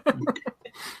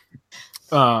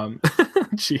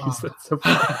 Jeez, that's so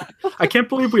funny. I can't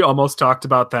believe we almost talked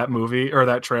about that movie or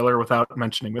that trailer without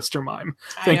mentioning Mr. Mime.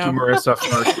 Thank you, Marissa,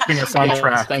 for keeping us on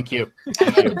track. Thank you. I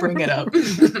had to bring it up.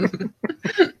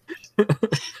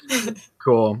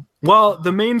 Cool. Well,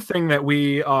 the main thing that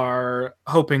we are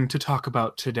hoping to talk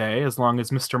about today, as long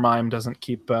as Mr. Mime doesn't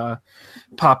keep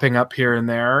popping up here and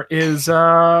there, is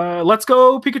Let's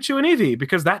Go Pikachu and Eevee,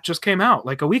 because that just came out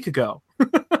like a week ago.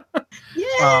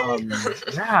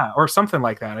 Yeah, or something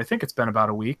like that. I think it's been about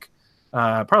a week,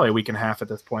 probably a week and a half at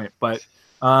this point. But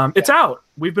it's out.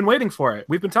 We've been waiting for it.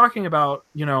 We've been talking about,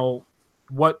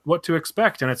 what to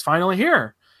expect, and it's finally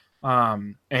here.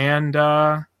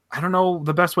 I don't know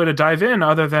the best way to dive in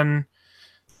other than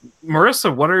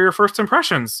Marissa. What are your first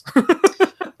impressions?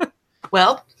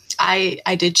 Well,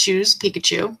 I did choose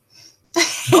Pikachu.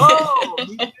 Oh,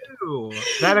 me too.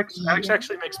 That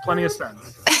actually makes plenty of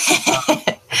sense.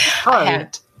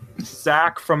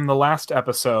 Zach from the last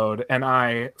episode and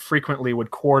I frequently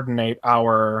would coordinate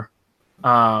our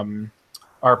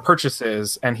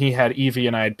purchases, and he had Eevee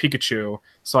and I had Pikachu,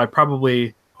 so I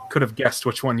probably could have guessed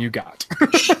which one you got.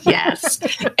 Yes.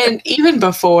 And even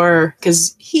before,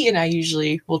 because he and I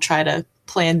usually will try to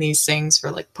plan these things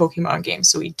for like Pokemon games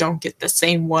so we don't get the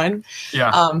same one.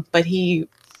 Yeah. But he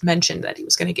mentioned that he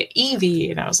was going to get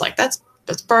Eevee, and I was like, that's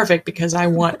perfect because I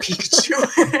want Pikachu.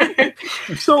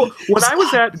 So when I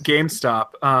was at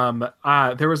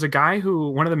GameStop, there was a guy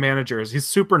one of the managers, he's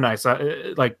super nice,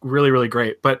 like really, really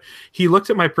great. But he looked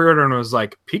at my pre-order and was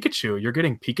like, Pikachu, you're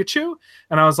getting Pikachu?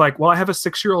 And I was like, well, I have a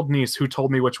 6-year-old niece who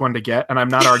told me which one to get, and I'm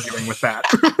not arguing with that.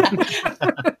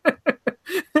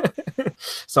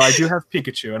 So I do have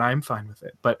Pikachu, and I'm fine with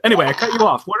it. But anyway, I cut you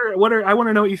off. What are I want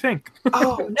to know what you think.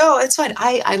 Oh no, it's fine.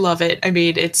 I love it. I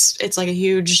mean, it's like a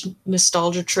huge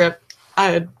nostalgia trip.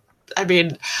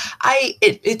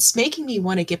 It's making me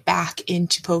want to get back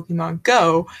into Pokemon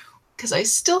Go because I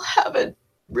still haven't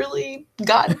really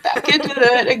gotten back into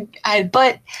it.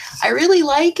 But I really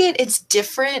like it. It's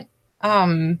different.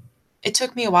 It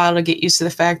took me a while to get used to the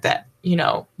fact that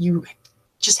you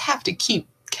just have to keep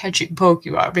catching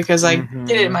Pokemon, because I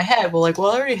get it in my head. Well, I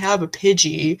already have a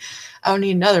Pidgey. I don't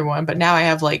need another one. But now I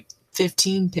have like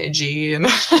 15 Pidgey. And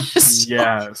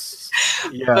yes.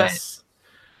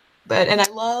 But and I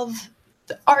love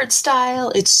the art style.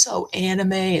 It's so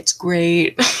anime. It's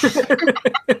great.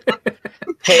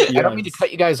 Hey, I don't mean to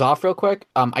cut you guys off real quick.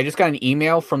 I just got an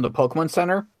email from the Pokemon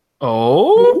Center.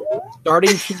 Oh?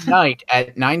 Starting tonight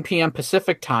at 9 p.m.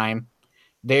 Pacific time,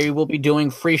 they will be doing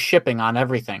free shipping on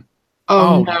everything.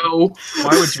 Oh no.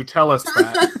 Why would you tell us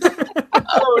that?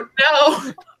 Oh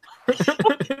no.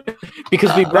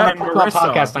 Because we run a Pokemon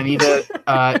podcast, I need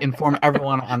to inform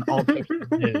everyone on all pictures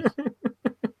of news.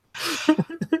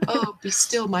 Oh, be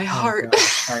still my heart.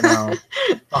 I know.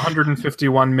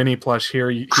 151 mini plush. Here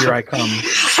I come.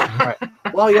 All right.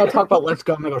 Well, you gotta talk about Let's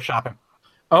Go. I'm gonna go shopping.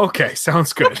 Okay,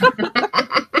 sounds good.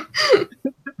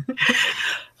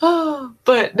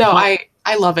 But no,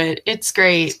 I love it. It's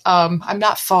great. I'm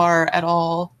not far at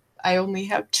all. I only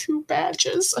have 2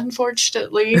 badges,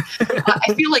 unfortunately.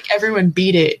 I feel like everyone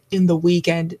beat it in the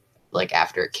weekend, like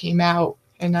after it came out,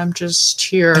 and I'm just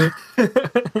here.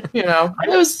 I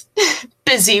was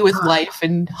busy with life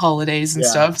and holidays and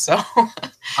stuff, so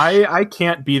I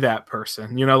can't be that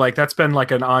person. That's been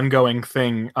like an ongoing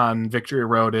thing on Victory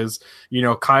Road is,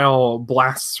 Kyle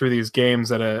blasts through these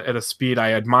games at a speed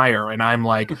I admire, and I'm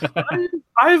like,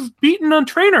 I've beaten a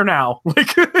trainer now.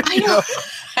 Like, I know.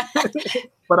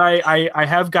 But I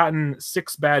have gotten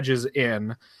 6 badges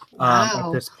in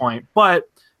at this point. But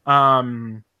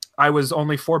I was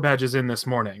only 4 badges in this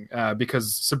morning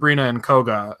because Sabrina and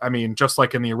Koga, I mean, just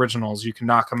like in the originals, you can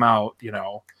knock them out,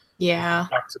 Yeah.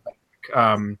 back to back.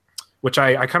 Which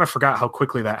I kind of forgot how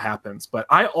quickly that happens. But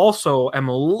I also am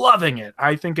loving it.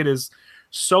 I think it is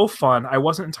so fun. I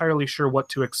wasn't entirely sure what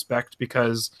to expect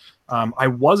because I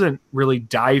wasn't really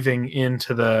diving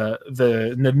into the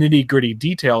nitty-gritty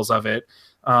details of it.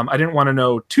 I didn't want to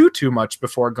know too much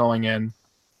before going in.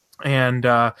 And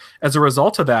as a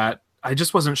result of that, I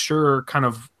just wasn't sure kind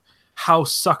of how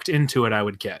sucked into it I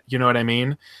would get. You know what I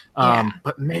mean? Yeah.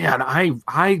 But man,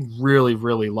 I really,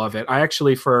 really love it. I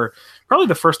actually, for probably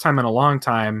the first time in a long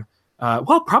time,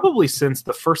 probably since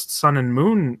the first Sun and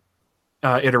Moon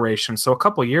iteration, so a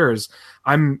couple years,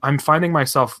 I'm finding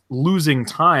myself losing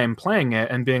time playing it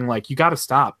and being like, you got to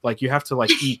stop. Like, you have to like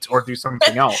eat or do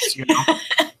something else,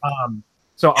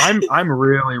 So I'm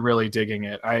really, really digging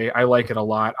it. I like it a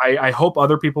lot. I hope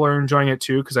other people are enjoying it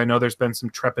too, because I know there's been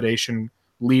some trepidation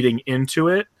leading into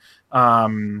it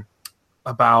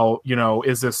about,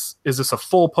 is this a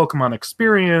full Pokemon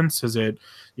experience? Is it,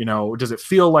 does it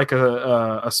feel like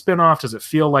a spin-off? Does it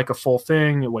feel like a full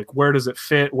thing? Like, where does it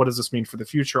fit? What does this mean for the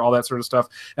future? All that sort of stuff.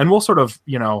 And we'll sort of,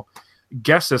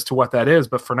 guess as to what that is,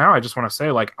 but for now I just want to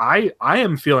say, like, I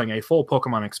am feeling a full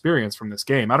Pokemon experience from this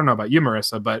game. I don't know about you,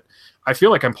 Marissa, but I feel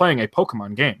like I'm playing a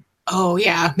Pokemon game. Oh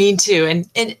yeah, me too.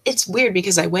 And it's weird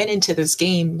because I went into this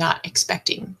game not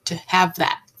expecting to have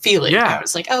that feeling. Yeah. I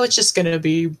was like, oh, it's just gonna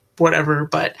be whatever.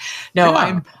 But no,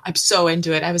 Yeah. I'm so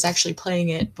into it. I was actually playing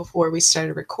it before we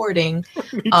started recording.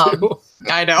 Me too.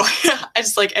 I know. I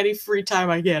just, like, any free time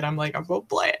I get, I'm like, I'm gonna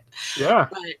play it. Yeah.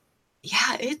 But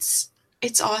yeah, it's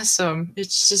awesome.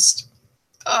 It's just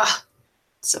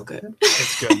so good.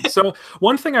 It's good. So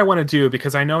one thing I want to do,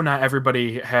 because I know not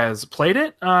everybody has played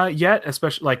it yet,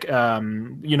 especially like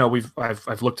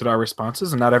I've looked at our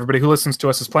responses and not everybody who listens to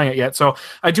us is playing it yet. So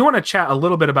I do want to chat a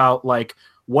little bit about like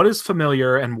what is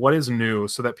familiar and what is new,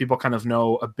 so that people kind of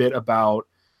know a bit about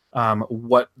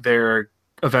what they're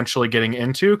eventually getting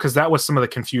into, because that was some of the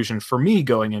confusion for me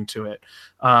going into it,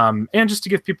 and just to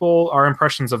give people our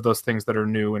impressions of those things that are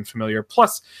new and familiar,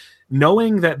 plus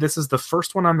knowing that this is the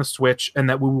first one on the Switch and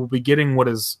that we will be getting what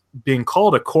is being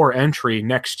called a core entry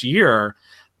next year.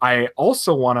 I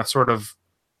also want to sort of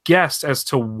guess as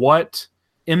to what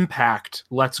impact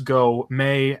Let's Go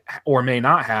may or may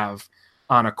not have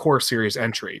on a core series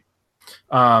entry.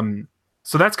 So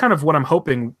that's kind of what I'm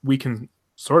hoping we can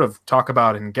sort of talk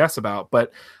about and guess about.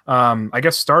 But I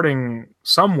guess starting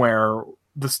somewhere,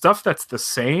 the stuff that's the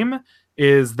same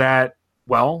is that,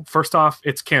 well, first off,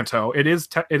 it's Kanto. It is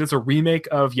a remake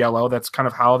of Yellow. That's kind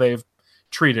of how they've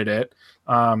treated it.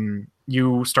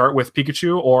 You start with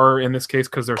Pikachu, or in this case,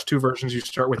 because there's 2 versions, you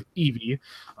start with Eevee,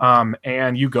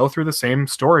 and you go through the same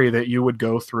story that you would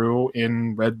go through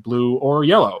in Red, Blue, or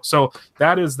Yellow. So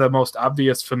that is the most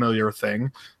obvious familiar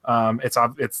thing. It's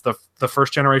the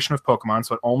first generation of Pokemon,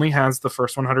 so it only has the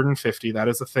first 150. That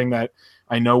is the thing that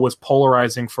I know was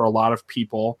polarizing for a lot of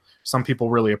people. Some people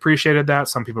really appreciated that.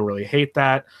 Some people really hate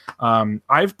that.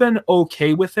 I've been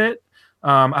okay with it.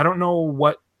 I don't know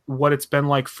what it's been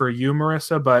like for you,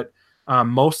 Marissa, but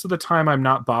most of the time I'm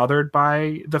not bothered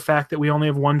by the fact that we only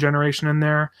have 1 generation in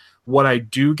there. What I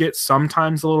do get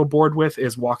sometimes a little bored with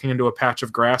is walking into a patch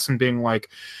of grass and being like,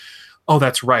 oh,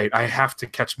 that's right, I have to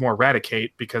catch more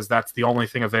Raticate because that's the only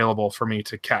thing available for me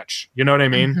to catch. You know what I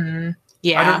mean? Mm-hmm.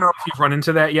 Yeah. I don't know if you've run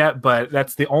into that yet, but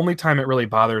that's the only time it really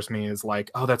bothers me, is like,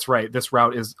 oh, that's right, this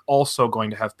route is also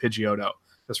going to have Pidgeotto.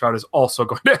 This route is also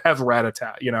going to have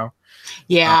Rattata,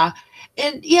 Yeah.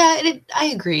 And yeah, I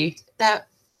agree. That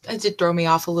did throw me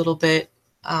off a little bit.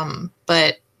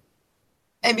 But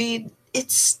I mean,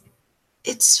 it's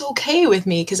okay with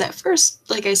me, because at first,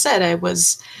 like I said, I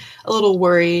was a little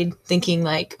worried, thinking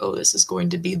like, oh, this is going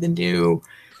to be the new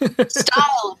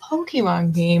style of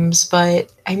Pokemon games.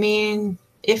 But I mean,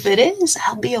 if it is,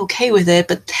 I'll be okay with it.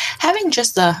 But having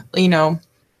just the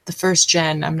first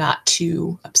gen, I'm not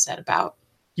too upset about.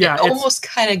 Yeah, it almost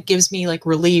kind of gives me like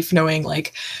relief knowing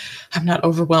like I'm not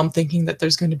overwhelmed thinking that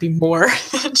there's going to be more.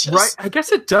 Right. I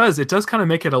guess it does. It does kind of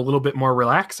make it a little bit more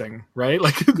relaxing, right?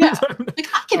 Like, yeah, like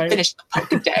I can finish the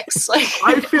Pokedex. Like,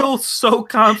 I feel so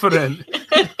confident,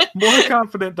 more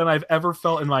confident than I've ever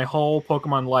felt in my whole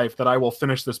Pokemon life that I will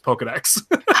finish this Pokedex.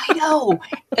 I know.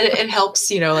 It helps,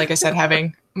 like I said,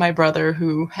 having my brother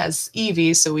who has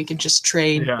Eevee, so we can just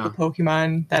trade the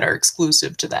Pokemon that are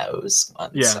exclusive to those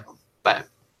ones. Yeah. So, but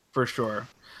for sure.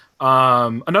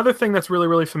 Another thing that's really,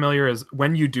 really familiar is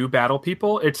when you do battle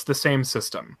people, it's the same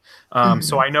system.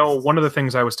 So I know one of the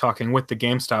things I was talking with the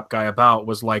GameStop guy about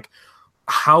was like,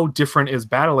 how different is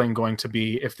battling going to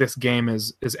be if this game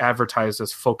is advertised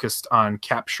as focused on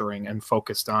capturing and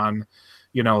focused on,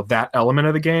 that element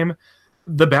of the game?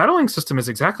 The battling system is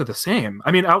exactly the same.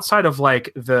 I mean, outside of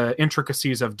like the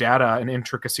intricacies of data and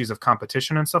intricacies of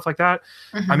competition and stuff like that.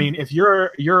 I mean, if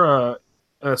you're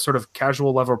a sort of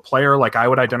casual level player, like I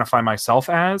would identify myself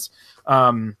as,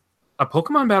 a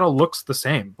Pokemon battle looks the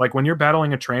same. Like when you're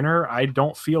battling a trainer, I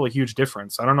don't feel a huge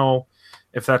difference. I don't know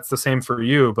if that's the same for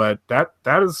you, but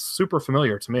that is super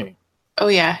familiar to me. Oh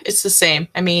yeah, it's the same.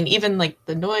 I mean, even like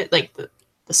the noise, like the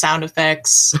sound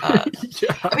effects.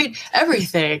 Yeah. I mean,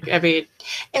 everything. I mean,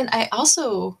 and I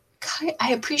also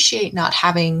I appreciate not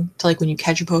having to, like, when you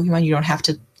catch a Pokemon, you don't have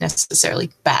to necessarily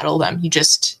battle them. You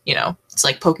just, it's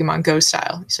like Pokemon Go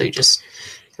style. So you just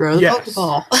throw the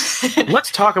Pokeball.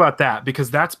 Let's talk about that,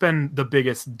 because that's been the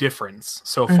biggest difference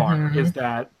so far, is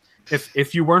that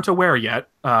if you weren't aware yet,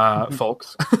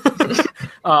 folks,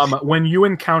 when you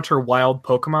encounter wild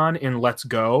Pokemon in Let's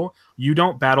Go, you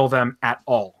don't battle them at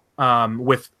all.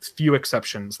 With few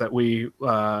exceptions that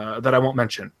I won't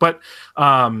mention, but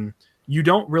you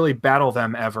don't really battle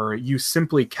them ever. You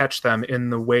simply catch them in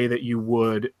the way that you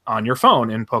would on your phone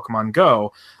in Pokemon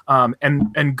Go.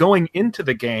 And going into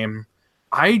the game,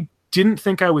 I didn't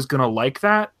think I was going to like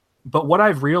that, but what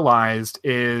I've realized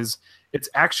is it's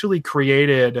actually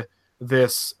created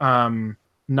this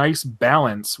nice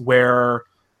balance where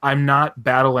I'm not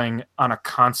battling on a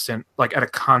constant, like at a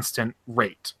constant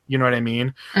rate. You know what I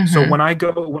mean? So when I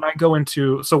go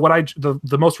into, so what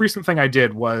the most recent thing I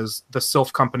did was the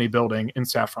Sylph Company building in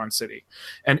Saffron City.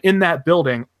 And in that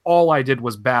building, all I did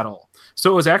was battle.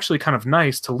 So it was actually kind of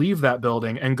nice to leave that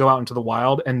building and go out into the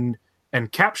wild and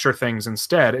capture things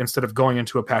instead of going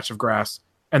into a patch of grass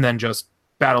and then just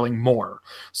battling more.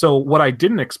 So what I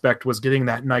didn't expect was getting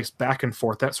that nice back and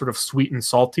forth, that sort of sweet and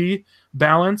salty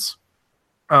balance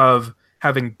of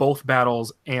having both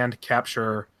battles and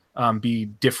capture be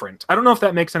different. I don't know if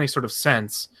that makes any sort of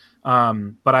sense,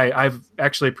 but I've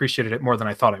actually appreciated it more than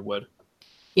I thought I would.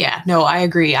 Yeah, no, I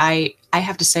agree. I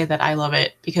have to say that I love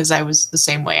it, because I was the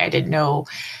same way. I didn't know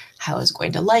how I was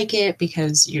going to like it,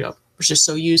 because, we're just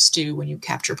so used to when you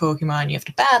capture Pokemon, you have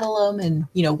to battle them and,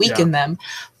 weaken them.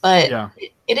 But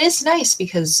it is nice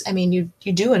because, I mean, you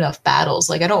do enough battles.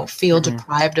 Like, I don't feel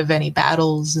deprived of any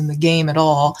battles in the game at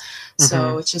all.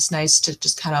 So it's just nice to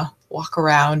just kind of walk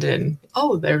around and,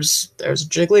 there's a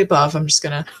Jigglypuff. I'm just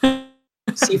going to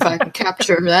see if I can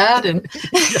capture that. And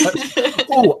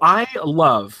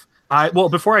Well,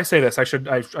 before I say this, I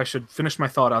should finish my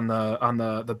thought on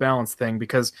the balance thing,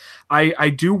 because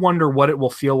I do wonder what it will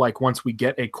feel like once we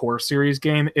get a core series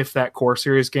game. If that core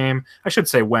series game, I should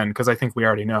say when, because I think we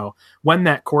already know when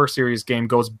that core series game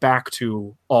goes back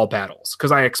to all battles,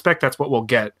 because I expect that's what we'll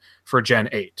get for Gen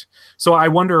 8. So I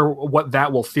wonder what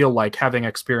that will feel like, having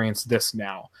experienced this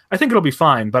now. I think it'll be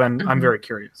fine, but I'm very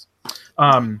curious.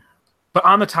 But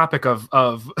on the topic of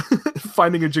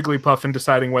finding a Jigglypuff and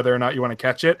deciding whether or not you want to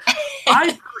catch it,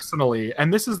 I personally,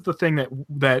 and this is the thing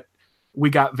that we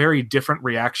got very different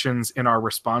reactions in our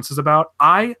responses about,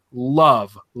 I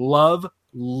love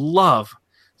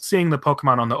seeing the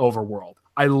Pokemon on the overworld.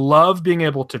 I love being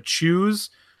able to choose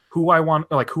who I want,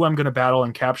 like who I'm going to battle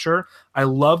and capture. I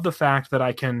love the fact that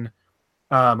I can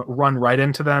run right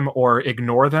into them or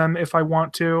ignore them if I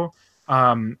want to.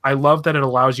 I love that it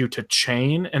allows you to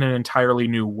chain in an entirely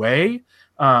new way.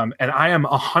 And I am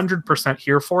 100%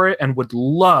 here for it and would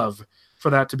love for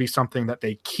that to be something that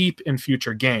they keep in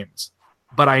future games.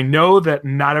 But I know that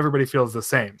not everybody feels the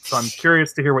same. So I'm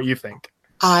curious to hear what you think.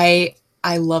 I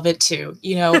love it too.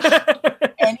 I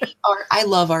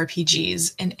love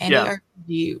RPGs, and any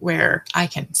RPG where I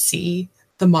can see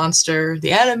the monster,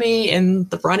 the enemy, and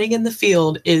the running in the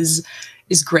field is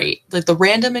great. Like the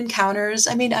random encounters,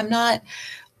 I mean, I'm not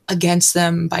against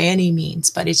them by any means,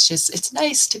 but it's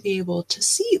nice to be able to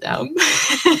see them.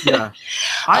 Yeah.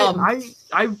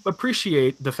 I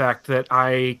appreciate the fact that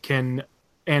I can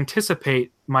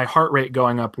anticipate my heart rate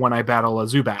going up when I battle a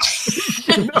Zubat.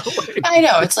 I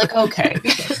know, it's like, okay.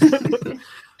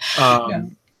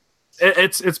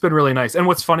 It's been really nice. And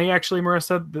what's funny, actually,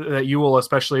 Marissa, that you will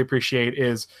especially appreciate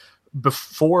is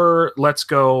before Let's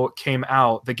Go came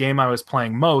out, the game I was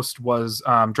playing most was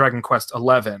Dragon Quest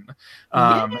XI.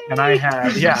 And I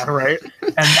had, and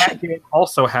that game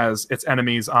also has its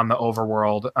enemies on the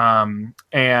overworld.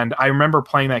 And I remember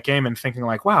playing that game and thinking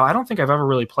like, wow, I don't think I've ever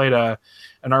really played an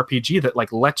RPG that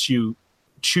like lets you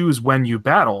choose when you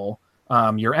battle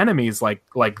your enemies like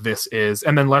this is.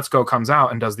 And then Let's Go comes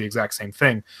out and does the exact same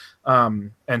thing.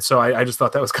 And so I just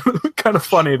thought that was kind of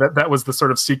funny that was the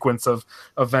sort of sequence of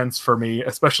events for me,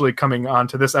 especially coming on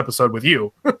to this episode with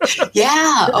you.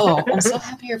 Yeah. Oh, I'm so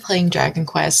happy you're playing Dragon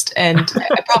Quest. And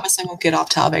I promise I won't get off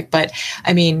topic, but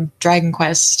I mean, Dragon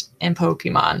Quest and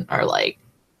Pokemon are like,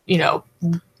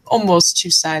 almost two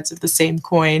sides of the same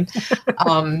coin.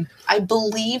 I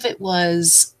believe it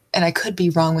was, and I could be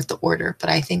wrong with the order, but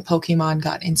I think Pokemon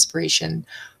got inspiration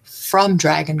from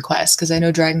Dragon Quest, because I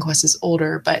know Dragon Quest is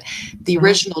older, but the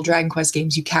original Dragon Quest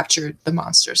games, you captured the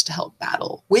monsters to help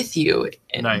battle with you.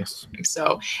 And nice.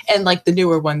 So, and like the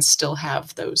newer ones still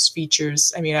have those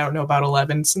features. I mean, I don't know about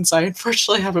 11 since I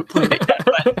unfortunately haven't played it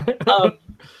yet,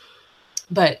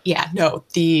 but yeah, no,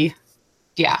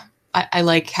 I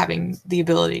like having the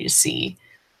ability to see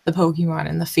the Pokemon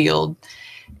in the field,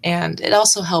 and it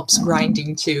also helps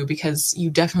grinding too, because you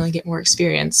definitely get more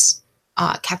experience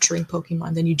capturing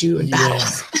Pokemon than you do in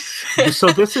battles. So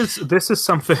this is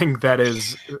something that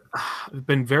has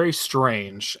been very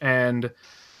strange. And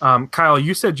Kyle,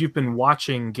 you said you've been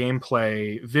watching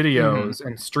gameplay videos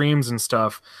and streams and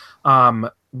stuff.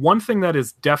 One thing that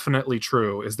is definitely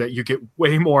true is that you get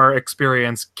way more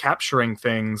experience capturing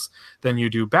things than you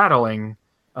do battling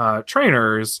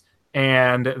trainers.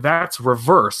 And that's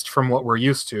reversed from what we're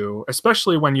used to,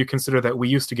 especially when you consider that we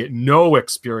used to get no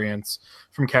experience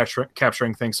from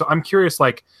capturing things. So I'm curious,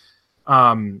 like,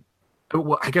 I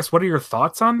guess, what are your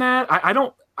thoughts on that? I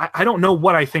don't know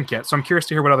what I think yet, so I'm curious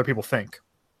to hear what other people think.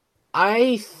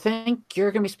 I think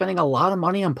you're going to be spending a lot of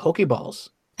money on Pokeballs.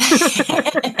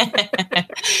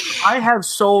 I have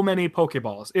so many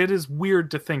Pokeballs. It is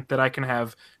weird to think that I can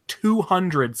have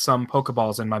 200 some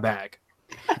Pokeballs in my bag.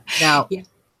 Now,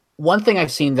 one thing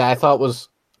I've seen that I thought was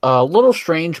a little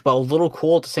strange but a little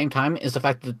cool at the same time is the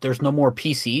fact that there's no more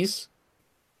PCs.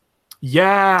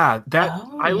 Yeah,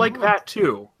 I like that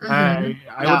too. I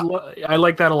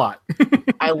like that a lot.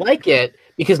 I like it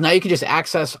because now you can just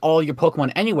access all your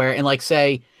Pokemon anywhere, and like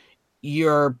say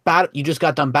you just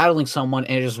got done battling someone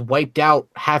and it just wiped out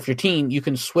half your team. You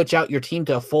can switch out your team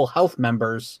to full health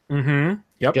members,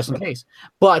 just in case.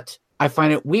 But I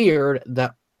find it weird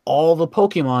that all the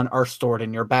Pokemon are stored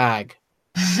in your bag.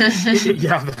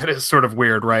 Yeah, that is sort of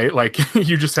weird, right? Like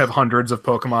you just have hundreds of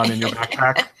Pokemon in your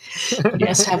backpack. You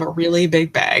just have a really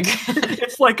big bag.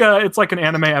 It's like an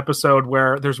anime episode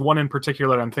where there's one in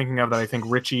particular I'm thinking of that I think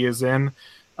Richie is in,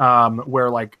 where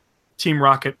like Team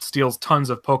Rocket steals tons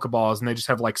of Pokeballs and they just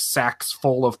have like sacks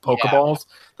full of Pokeballs.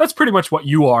 Yeah. That's pretty much what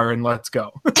you are in Let's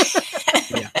Go.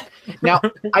 Yeah. Now,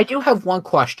 I do have one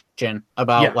question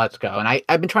about Let's Go, and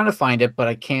I've been trying to find it, but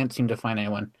I can't seem to find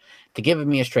anyone to give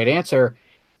me a straight answer.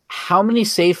 How many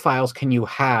save files can you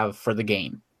have for the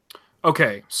game?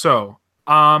 Okay, so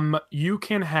you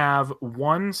can have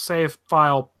one save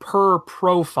file per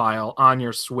profile on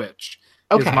your Switch.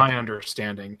 Okay. Is my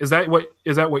understanding. Is that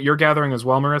what you're gathering as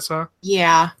well, Marissa?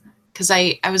 Yeah, because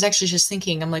I was actually just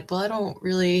thinking, I'm like, well, I don't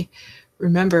really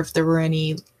remember if there were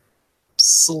any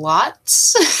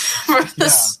slots for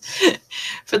this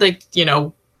for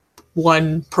the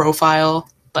one profile,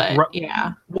 but well,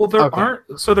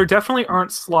 there definitely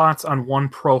aren't slots on one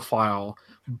profile,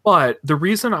 but the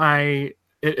reason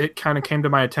it kind of came to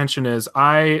my attention is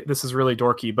this is really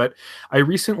dorky, but I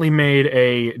recently made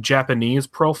a Japanese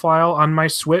profile on my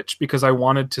Switch because I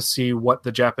wanted to see what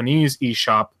the Japanese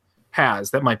eShop has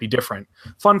that might be different.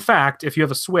 Fun fact, if you have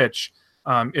a Switch,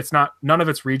 none of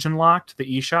it's region locked,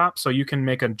 the eShop, so you can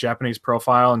make a Japanese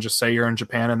profile and just say you're in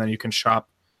Japan and then you can shop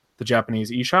the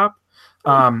Japanese eShop.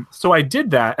 So I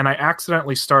did that and I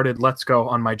accidentally started Let's Go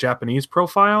on my Japanese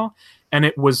profile and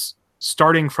it was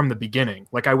starting from the beginning.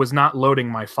 Like I was not loading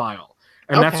my file.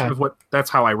 And that's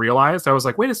how I realized. I was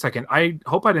like, wait a second, I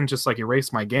hope I didn't just like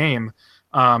erase my game.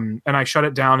 And I shut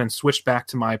it down and switched back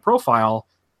to my profile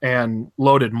and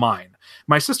loaded mine.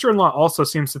 My sister-in-law also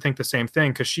seems to think the same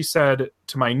thing because she said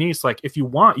to my niece, like, if you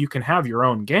want, you can have your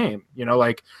own game.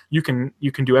 Like you can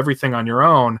do everything on your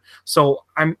own. So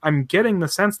I'm getting the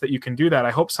sense that you can do that.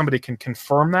 I hope somebody can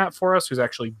confirm that for us who's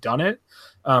actually done it.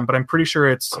 But I'm pretty sure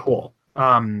it's cool.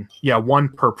 One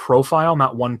per profile,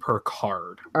 not one per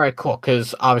card. All right, cool.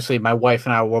 Because obviously my wife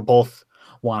and I will both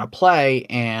want to play,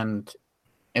 and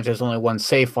if there's only one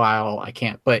save file, I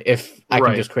can't. But if I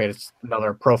can just create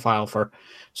another profile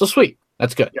so sweet.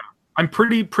 That's good. Yeah, I'm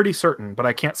pretty certain, but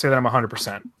I can't say that I'm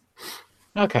 100%.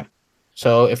 Okay.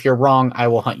 So if you're wrong, I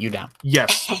will hunt you down.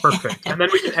 Yes, perfect. And then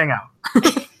we can hang out.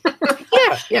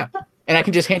 Yeah. And I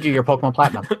can just hand you your Pokemon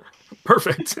Platinum.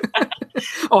 Perfect.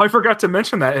 Oh, I forgot to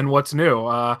mention that in What's New.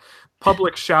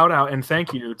 Public shout out and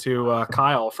thank you to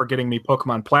Kyle for getting me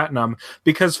Pokemon Platinum,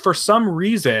 because for some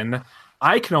reason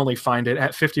I can only find it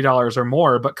at $50 or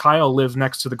more, but Kyle lived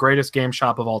next to the greatest game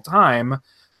shop of all time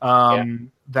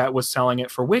that was selling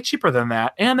it for way cheaper than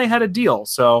that, and they had a deal.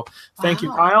 So thank you,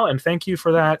 Kyle, and thank you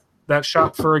for that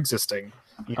shop for existing.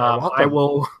 I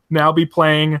will now be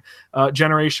playing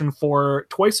Generation 4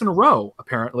 twice in a row,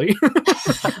 apparently.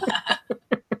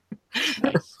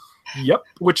 Nice. Yep,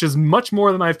 which is much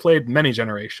more than I've played many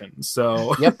generations.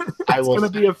 So yep, it's going to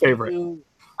be a favorite.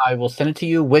 I will send it to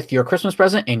you with your Christmas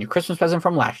present and your Christmas present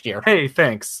from last year. Hey,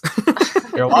 thanks.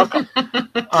 You're welcome.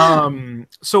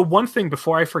 So one thing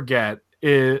before I forget,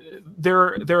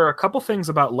 there are a couple things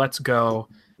about Let's Go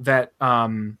that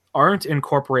aren't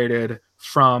incorporated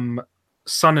from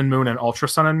Sun and Moon and Ultra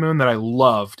Sun and Moon that I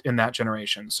loved in that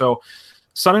generation. So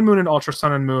Sun and Moon and Ultra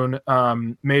Sun and Moon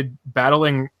made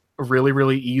battling really,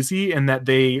 really easy in that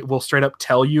they will straight up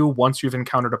tell you once you've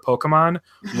encountered a Pokemon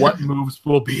what moves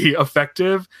will be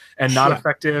effective and not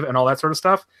effective and all that sort of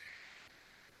stuff.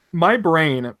 My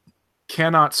brain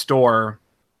cannot store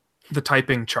the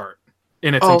typing chart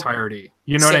in its entirety.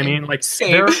 You know what I mean? Like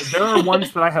there are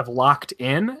ones that I have locked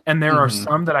in, and there are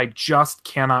some that I just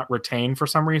cannot retain for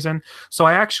some reason. So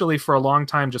I actually, for a long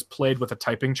time, just played with a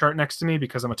typing chart next to me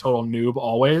because I'm a total noob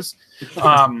always.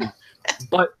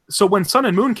 But so when Sun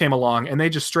and Moon came along and they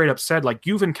just straight up said, like,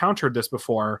 you've encountered this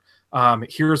before,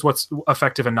 here's what's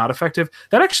effective and not effective,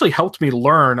 that actually helped me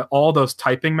learn all those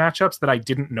typing matchups that I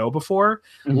didn't know before.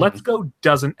 Let's Go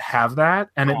doesn't have that,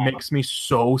 and it makes me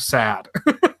so sad.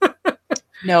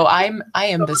 No, I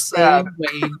am the same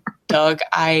way, Doug.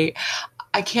 I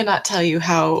cannot tell you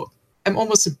how I'm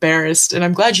almost embarrassed, and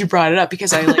I'm glad you brought it up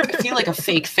because I feel like a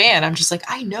fake fan. I'm just like,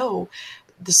 I know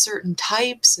the certain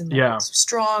types and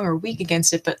strong or weak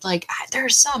against it, but like there are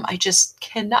some I just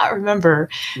cannot remember,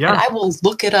 and I will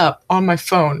look it up on my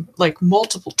phone like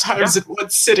multiple times in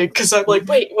one sitting because I'm like,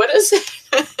 wait, what is it?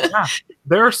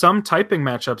 There are some typing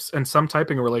matchups and some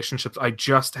typing relationships I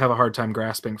just have a hard time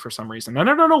grasping for some reason, and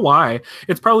I don't know why.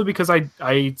 It's probably because I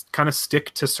kind of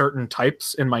stick to certain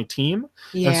types in my team,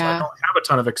 and so I don't have a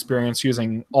ton of experience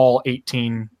using all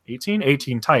 18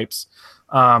 types.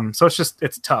 So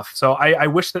it's tough. So I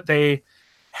wish that they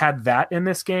had that in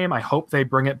this game. I hope they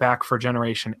bring it back for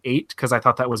Generation 8 because I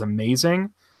thought that was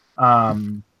amazing.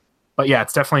 But yeah,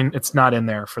 it's not in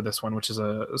there for this one, which is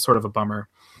a sort of a bummer.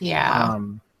 Yeah.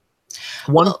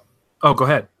 Go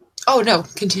ahead. Oh no,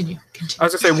 continue. I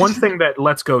was gonna say one thing that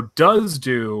Let's Go does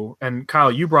do, and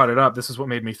Kyle, you brought it up. This is what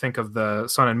made me think of the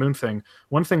Sun and Moon thing.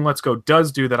 One thing Let's Go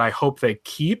does do that I hope they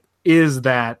keep is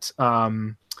that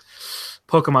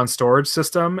Pokemon storage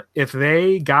system. If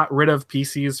they got rid of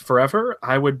PCs forever,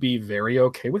 I would be very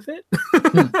okay with it.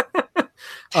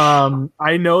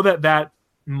 I know that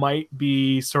might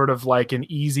be sort of like an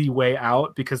easy way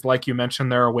out because, like you mentioned,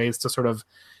 there are ways to sort of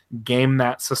game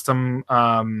that system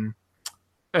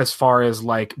as far as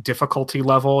like difficulty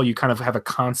level. You kind of have a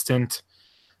constant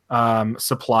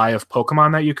supply of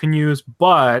Pokemon that you can use,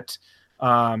 but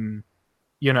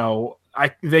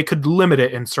they could limit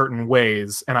it in certain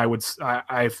ways, and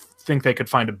I think they could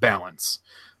find a balance.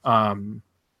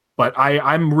 But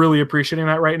I'm really appreciating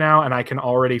that right now, and I can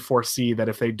already foresee that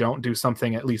if they don't do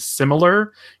something at least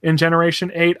similar in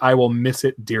Generation 8, I will miss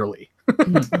it dearly.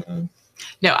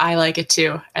 No, I like it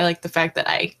too. I like the fact that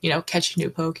I, catch a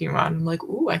new Pokemon. I'm like,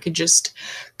 ooh, I could just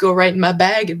go right in my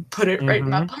bag and put it right in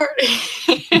my party.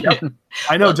 Yep.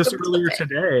 I know. Just earlier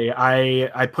today,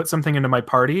 I put something into my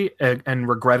party and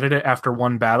regretted it after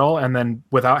one battle, and then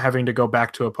without having to go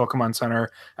back to a Pokemon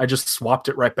Center, I just swapped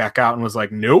it right back out and was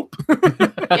like, nope.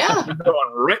 Yeah.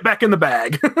 Going right back in the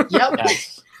bag. Yep.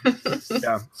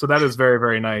 Yeah. So that is very,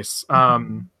 very nice.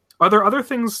 Are there other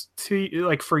things for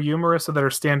you, Marissa, that are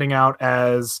standing out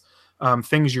as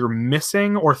things you're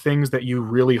missing or things that you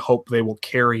really hope they will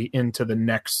carry into the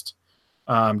next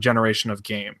generation of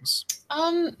games?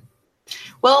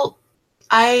 Well,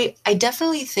 I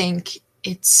definitely think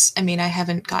I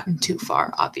haven't gotten too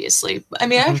far, obviously.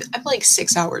 I'm like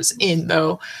 6 hours in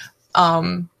though.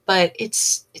 But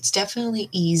it's definitely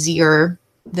easier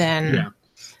than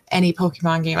any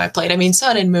Pokemon game I played.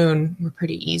 Sun and Moon were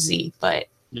pretty easy, but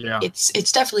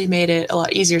it's definitely made it a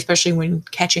lot easier, especially when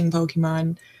catching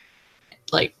Pokemon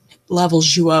like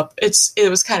levels you up. It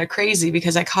was kind of crazy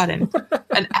because I caught an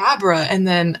Abra and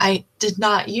then I did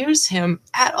not use him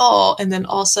at all, and then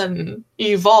all of a sudden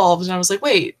he evolved and I was like,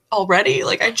 wait, already?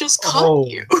 Like I just caught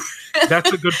you.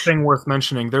 That's a good thing worth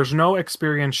mentioning. There's no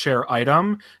experience share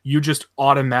item. You just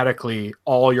automatically,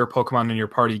 all your Pokemon in your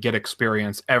party get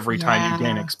experience every time you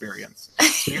gain experience.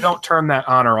 So you don't turn that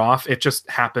on or off. It just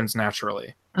happens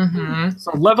naturally. Mm-hmm.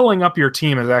 So leveling up your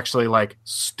team is actually like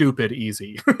stupid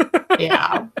easy.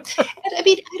 Yeah.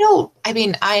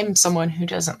 And I'm someone who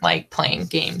doesn't like playing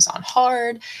games on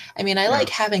hard. I mean, I like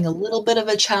having a little bit of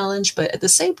a challenge, but at the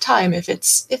same time, if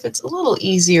it's a little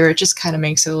easier, it just kind of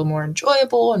makes it a little more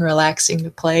enjoyable and relaxing to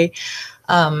play.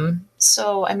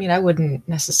 So, I mean, I wouldn't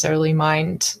necessarily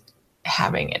mind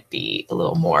having it be a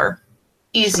little more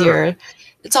easier. Sure.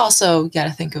 It's also, you got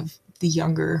to think of the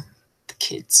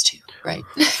kids too, right?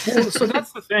 Well, so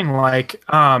that's the thing, like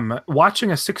watching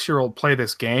a 6-year-old play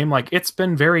this game, like it's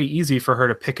been very easy for her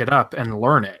to pick it up and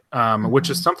learn it,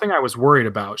 which is something I was worried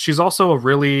about. She's also a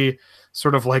really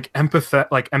sort of like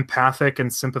empathic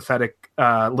and sympathetic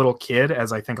little kid,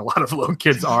 as I think a lot of little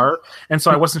kids are, and so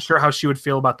I wasn't sure how she would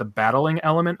feel about the battling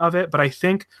element of it, but I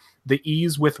think the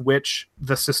ease with which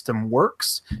the system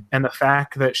works and the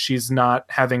fact that she's not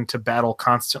having to battle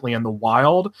constantly in the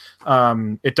wild,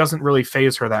 it doesn't really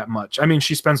faze her that much. I mean,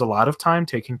 she spends a lot of time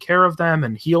taking care of them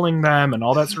and healing them and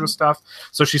all that sort of stuff.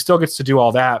 So she still gets to do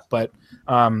all that, but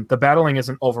the battling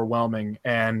isn't overwhelming.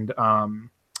 And, I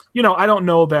don't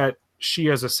know that she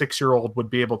as a 6-year-old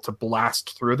would be able to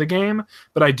blast through the game,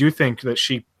 but I do think that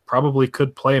she probably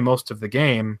could play most of the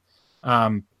game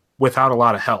without a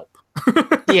lot of help.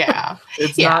 Yeah.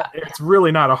 It's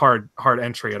really not a hard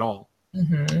entry at all.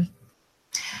 Mm-hmm.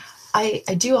 I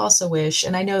do also wish,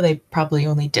 and I know they probably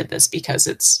only did this because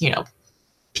it's,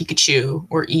 Pikachu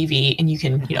or Eevee, and you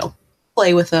can,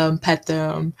 play with them, pet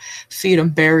them, feed them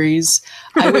berries.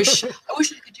 I wish I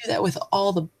could do that with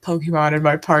all the Pokemon in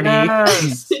my party.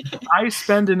 Yes. I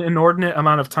spend an inordinate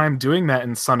amount of time doing that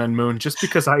in Sun and Moon just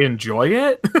because I enjoy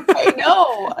it. I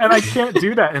know. And I can't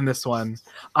do that in this one.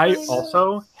 I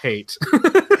also hate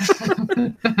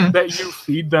that you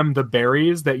feed them the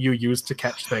berries that you use to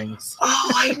catch things.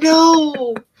 Oh, I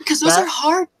know. Because those are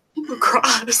hard to come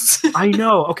across. I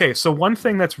know. Okay, so one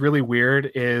thing that's really weird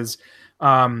is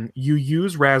you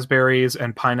use raspberries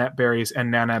and pineapple berries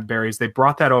and nanab berries. They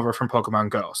brought that over from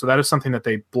Pokemon Go. So that is something that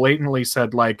they blatantly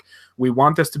said, like, we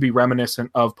want this to be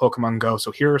reminiscent of Pokemon Go. So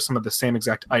here are some of the same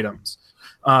exact items.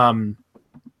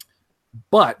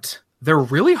 But they're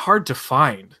really hard to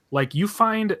find. Like, you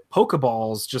find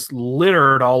Pokeballs just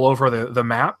littered all over the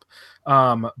map.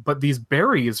 But these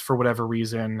berries, for whatever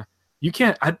reason, you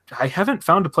can't. I haven't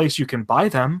found a place you can buy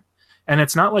them. And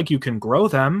it's not like you can grow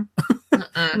them.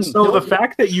 So the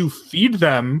fact that you feed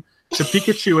them to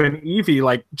Pikachu and Eevee,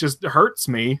 like, just hurts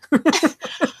me.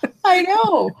 I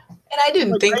know. And I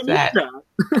didn't think that.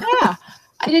 Yeah.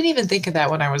 I didn't even think of that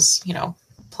when I was,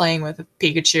 playing with a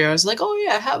Pikachu. I was like, oh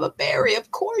yeah, have a berry.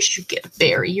 Of course you get a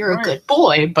berry. You're a good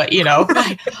boy. But,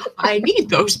 I need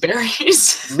those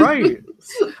berries. Right.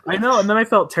 I know. And then I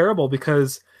felt terrible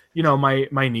because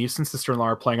my niece and sister-in-law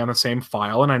are playing on the same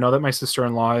file, and I know that my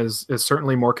sister-in-law is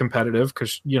certainly more competitive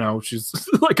because, she's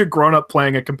like a grown-up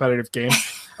playing a competitive game.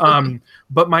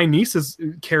 But my niece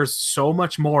cares so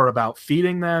much more about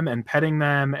feeding them and petting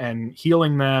them and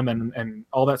healing them and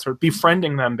all that sort of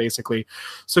befriending them, basically.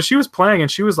 So she was playing and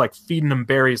she was like feeding them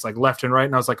berries like left and right,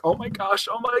 and I was like, oh my gosh,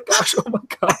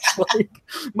 like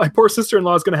my poor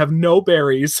sister-in-law is going to have no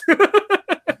berries.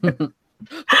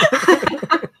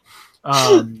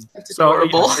 So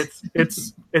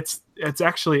it's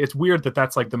actually weird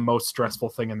that's like the most stressful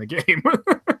thing in the game.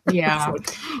 Yeah.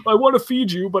 Like, I want to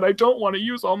feed you, but I don't want to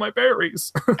use all my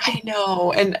berries. I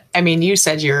know. And I mean, you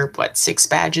said you're 6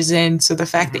 badges in, so the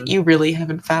fact that you really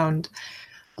haven't found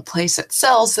a place that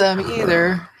sells them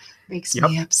either makes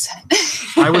me upset.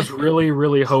 I was really,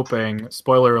 really hoping,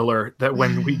 spoiler alert, that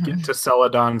when we get to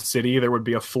Celadon City, there would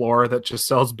be a floor that just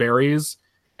sells berries.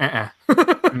 Yeah.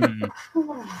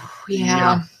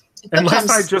 Unless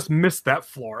I just missed that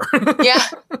floor. Yeah.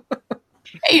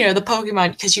 The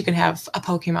Pokemon, because you can have a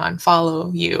Pokemon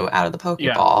follow you out of the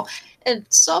Pokeball. Yeah. And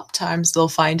sometimes they'll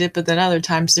find it, but then other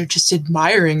times they're just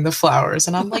admiring the flowers.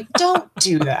 And I'm like, don't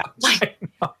do that.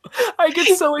 I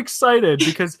get so excited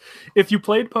because if you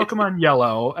played Pokemon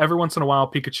Yellow, every once in a while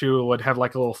Pikachu would have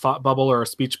like a little thought bubble or a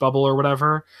speech bubble or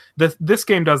whatever. This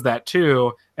game does that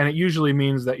too, and it usually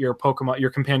means that your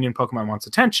companion Pokemon wants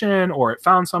attention, or it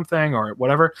found something, or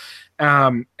whatever.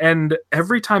 And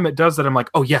every time it does that, I'm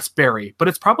like, oh yes, berry. But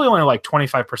it's probably only like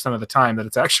 25% of the time that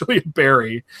it's actually a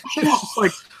berry. It's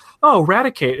like, oh,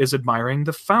 Raticate is admiring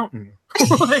the fountain.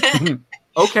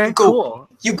 Okay, cool.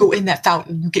 You go in that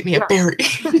fountain, you get me a berry.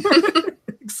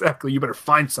 Exactly. You better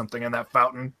find something in that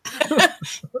fountain.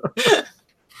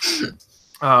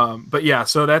 But yeah,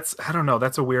 so that's, I don't know,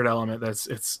 that's a weird element.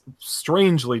 It's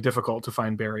strangely difficult to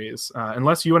find berries,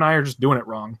 unless you and I are just doing it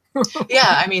wrong.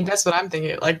 Yeah, I mean, that's what I'm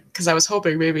thinking. Like, because I was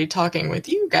hoping maybe talking with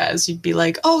you guys, you'd be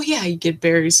like, oh yeah, you get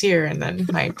berries here, and then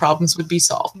my problems would be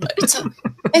solved. But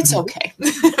it's okay.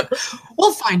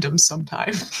 We'll find them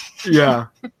sometime. Yeah.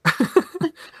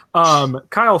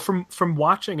 Kyle, from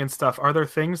watching and stuff, are there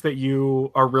things that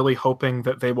you are really hoping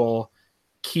that they will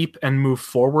keep and move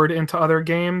forward into other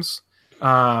games?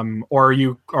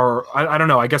 Or I don't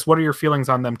know, I guess, what are your feelings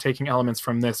on them taking elements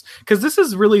from this? Because this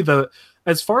is really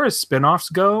as far as spin-offs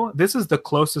go, this is the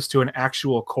closest to an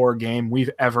actual core game we've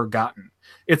ever gotten.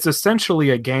 It's essentially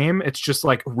a game. It's just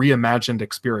like reimagined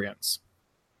experience.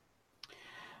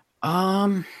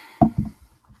 I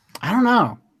don't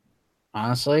know,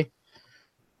 honestly.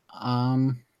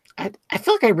 I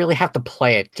feel like I really have to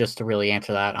play it just to really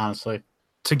answer that, honestly.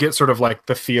 To get sort of like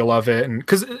the feel of it, and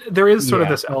because there is sort of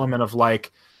this element of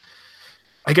like,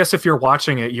 I guess if you're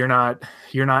watching it, you're not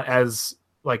as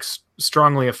like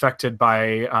strongly affected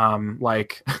by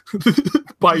like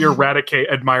by your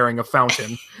Raticate admiring a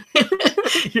fountain.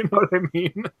 You know what I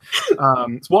mean?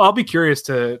 Well, I'll be curious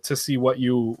to see what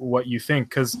you think,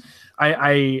 because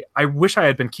I wish I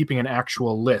had been keeping an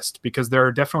actual list, because there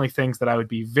are definitely things that I would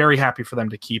be very happy for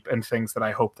them to keep, and things that I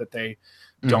hope that they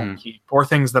don't keep, or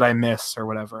things that I miss or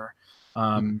whatever.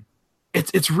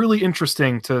 It's really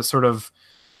interesting to sort of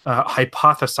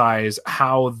hypothesize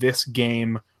how this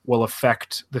game will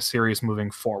affect the series moving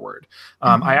forward.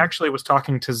 I actually was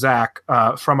talking to Zach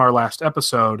from our last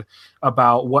episode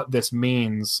about what this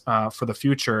means for the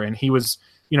future, and he was,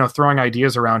 throwing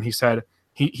ideas around. He said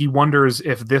he wonders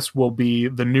if this will be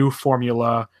the new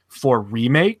formula for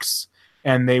remakes,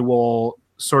 and they will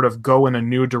sort of go in a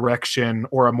new direction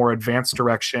or a more advanced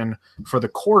direction for the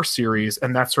core series,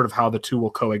 and that's sort of how the two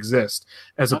will coexist,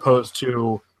 as opposed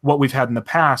to what we've had in the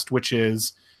past, which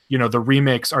is, the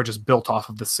remakes are just built off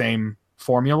of the same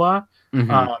formula.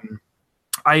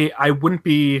 I wouldn't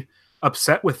be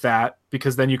upset with that,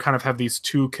 because then you kind of have these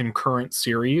two concurrent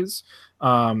series.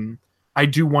 I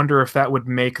do wonder if that would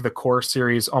make the core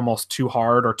series almost too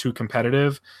hard or too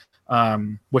competitive,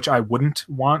 which I wouldn't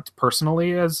want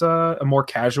personally as a more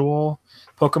casual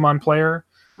Pokemon player.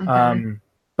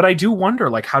 But I do wonder,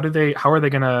 like, how are they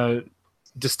going to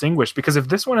distinguish? Because if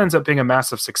this one ends up being a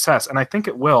massive success, and I think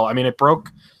it will, I mean, it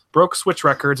broke Switch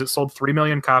records. It sold 3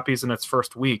 million copies in its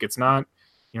first week. It's not,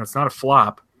 it's not a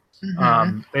flop.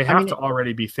 They have to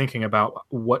already be thinking about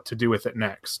what to do with it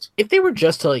next. If they were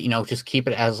just to, just keep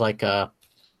it as like a,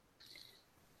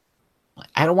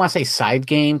 I don't want to say side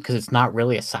game, because it's not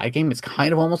really a side game. It's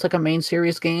kind of almost like a main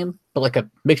series game, but like a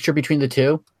mixture between the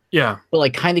two. Yeah. But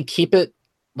like kind of keep it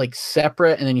like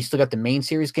separate, and then you still got the main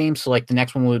series game. So like the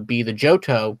next one would be the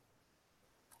Johto.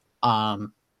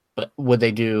 But would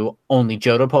they do only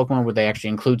Johto Pokemon? Would they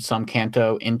actually include some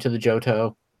Kanto into the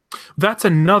Johto? That's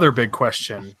another big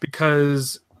question,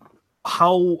 because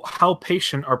how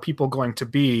patient are people going to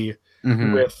be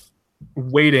with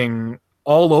waiting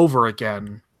all over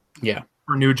again? Yeah.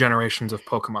 For new generations of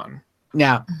Pokemon.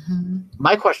 Now,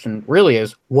 my question really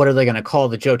is, what are they going to call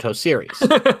the Johto series?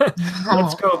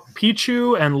 Let's go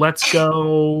Pichu, and let's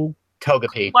go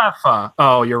Togepi. Cleffa.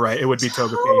 Oh, you're right. It would be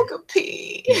Togepi.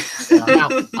 Togepi. Now,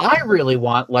 I really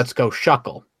want Let's Go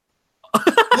Shuckle.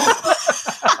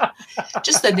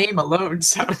 Just the name alone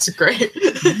sounds great.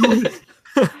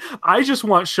 I just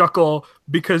want Shuckle,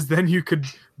 because then you could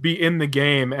be in the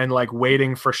game and like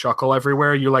waiting for Shuckle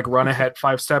everywhere. You like run ahead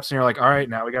 5 steps and you're like, all right,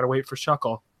 now we got to wait for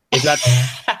Shuckle. Is that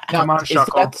Come on, Shuckle.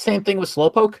 Is that the same thing with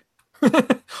Slowpoke?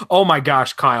 Oh my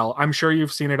gosh, Kyle, I'm sure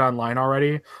you've seen it online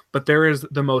already, but there is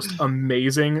the most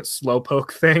amazing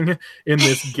Slowpoke thing in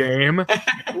this game.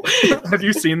 Have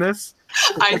you seen this?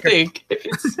 I think if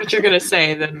it's what you're gonna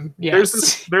say, then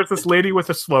yes. There's this lady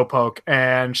with a Slowpoke,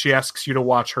 and she asks you to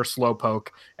watch her Slowpoke,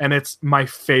 and it's my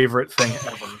favorite thing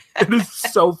ever. It is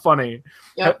so funny.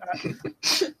 Yep.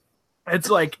 It's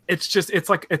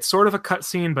sort of a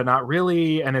cutscene, but not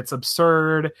really, and it's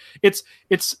absurd. It's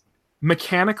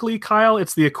mechanically, Kyle,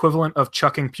 it's the equivalent of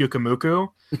chucking Pyukumuku,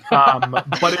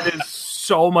 but it is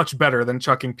so much better than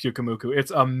chucking Pyukumuku. It's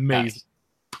amazing.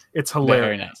 Nice. It's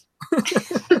hilarious. Very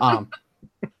nice.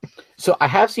 So I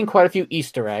have seen quite a few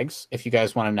Easter eggs, if you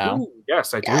guys want to know. Ooh,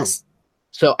 yes, I do. Yes.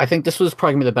 So I think this was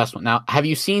probably going to be the best one. Now, have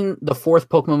you seen the 4th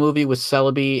Pokemon movie with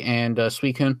Celebi and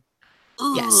Suicune?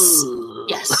 Yes.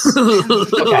 Yes.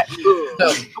 Okay.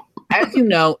 So, as you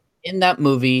know, in that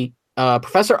movie,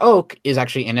 Professor Oak is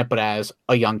actually in it, but as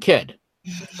a young kid.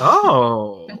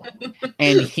 Oh.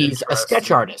 And he's a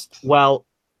sketch artist. Well,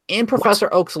 in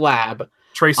Professor Oak's lab...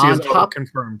 Tracy is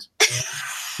confirmed.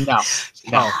 No.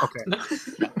 Oh, okay.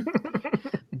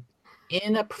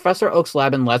 In Professor Oak's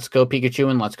lab in Let's Go Pikachu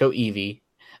and Let's Go Eevee,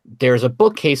 there's a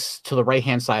bookcase to the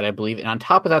right-hand side, I believe, and on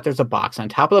top of that, there's a box. On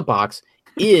top of the box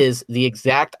is the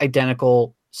exact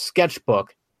identical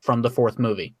sketchbook from the 4th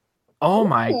movie. Oh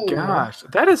my gosh,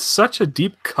 that is such a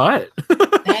deep cut.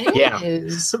 That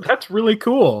is. That's really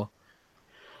cool.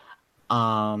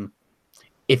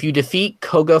 If you defeat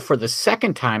Koga for the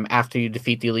second time after you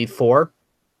defeat the Elite Four,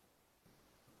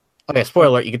 okay, spoiler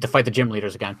alert, you get to fight the gym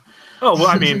leaders again. Oh, well,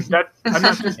 I mean, I'm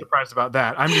not too surprised about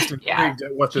that. I'm just intrigued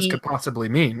at what this could possibly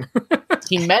mean.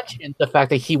 He mentioned the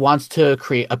fact that he wants to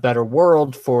create a better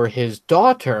world for his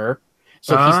daughter,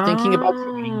 so he's thinking about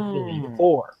creating the Elite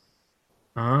Four.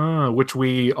 Which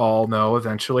we all know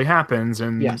eventually happens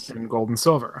in Gold and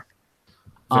Silver.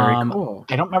 Very cool.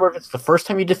 I don't remember if it's the first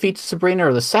time you defeat Sabrina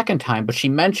or the second time, but she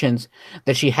mentions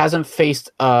that she hasn't faced,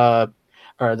 or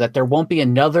that there won't be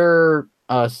another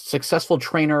successful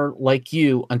trainer like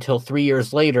you until 3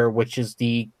 years later, which is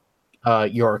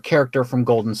your character from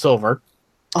Gold and Silver.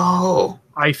 Oh.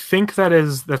 I think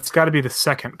that's got to be the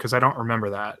second, because I don't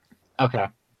remember that. Okay.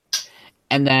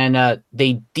 And then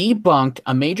they debunked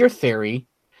a major theory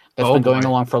that's been going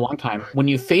along for a long time. When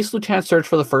you face Lieutenant Surge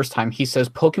for the first time, he says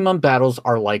Pokemon battles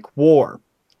are like war.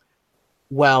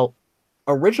 Well,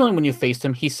 originally when you faced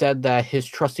him, he said that his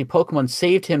trusty Pokemon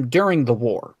saved him during the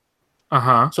war.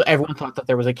 So everyone thought that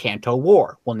there was a Kanto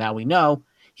war. Well, now we know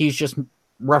he's just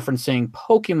referencing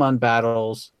Pokemon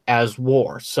battles as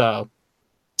war. So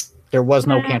there was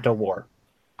no Kanto war.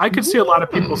 I could see a lot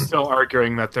of people still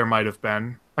arguing that there might have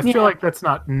been. I feel like that's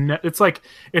not. It's like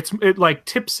it like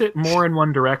tips it more in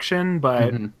one direction,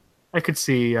 but I could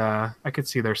see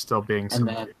there still being some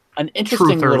an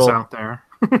interesting truthers little out there.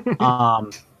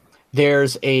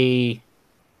 There's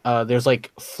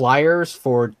like flyers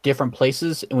for different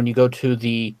places, and when you go to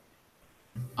the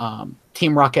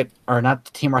Team Rocket, or not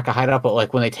the Team Rocket hideout, but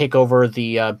like when they take over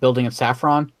the building in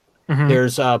Saffron,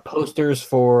 there's posters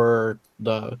for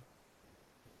the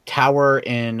tower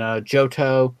in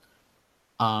Johto,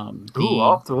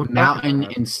 the mountain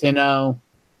in Sinnoh,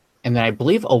 and then I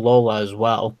believe Alola as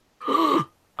well. Well,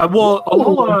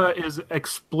 Alola is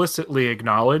explicitly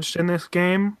acknowledged in this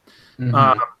game.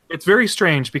 It's very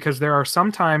strange because there are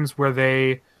some times where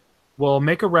they will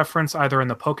make a reference either in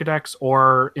the Pokedex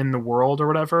or in the world or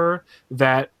whatever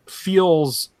that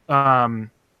feels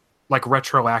like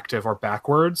retroactive or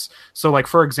backwards. So like,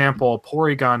 for example,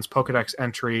 Porygon's Pokedex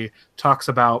entry talks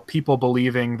about people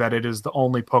believing that it is the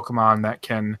only Pokemon that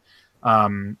can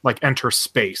like enter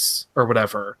space or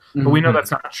whatever. But we know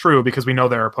that's not true because we know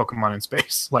there are Pokemon in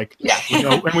space. Like,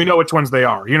 and we know which ones they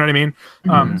are. You know what I mean?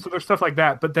 So there's stuff like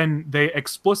that. But then they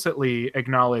explicitly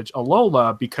acknowledge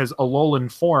Alola because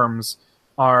Alolan forms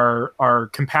are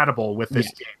compatible with this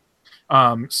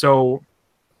game. So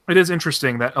it is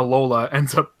interesting that Alola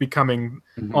ends up becoming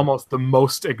almost the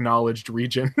most acknowledged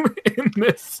region in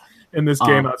this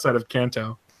game outside of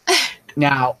Kanto.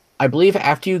 Now, I believe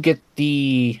after you get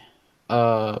the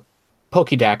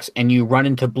Pokédex and you run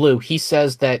into Blue, he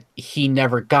says that he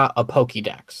never got a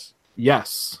Pokédex.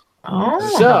 Yes.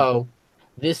 So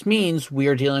this means we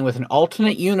are dealing with an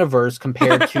alternate universe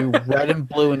compared to Red and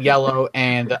Blue and Yellow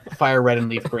and Fire Red and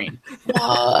Leaf Green.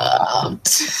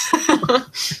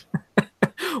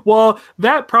 Well,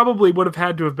 that probably would have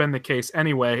had to have been the case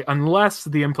anyway, unless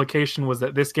the implication was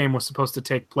that this game was supposed to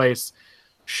take place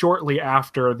shortly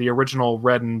after the original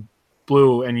Red and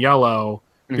Blue and Yellow,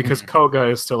 because Koga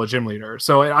is still a gym leader.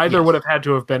 So it either would have had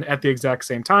to have been at the exact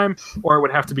same time, or it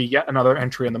would have to be yet another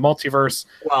entry in the multiverse.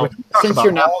 Well, since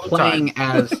you're not playing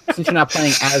as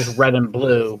Red and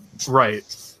Blue, right?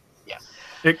 Yeah,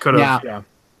 it could have. Now,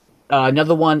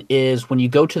 another one is when you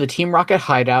go to the Team Rocket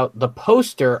hideout, the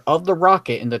poster of the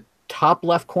rocket in the top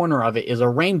left corner of it is a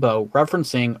rainbow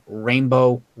referencing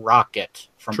Rainbow Rocket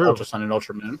from Ultra Sun and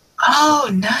Ultra Moon. Oh,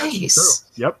 nice.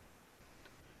 True. Yep.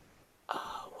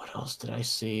 What else did I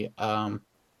see? I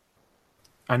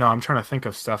know, I'm trying to think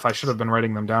of stuff. I should have been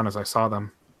writing them down as I saw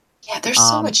them. Yeah, there's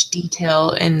so much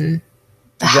detail in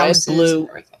the Red, houses Blue, and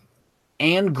everything.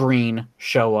 And Green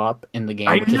show up in the game.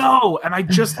 I know, and I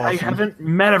haven't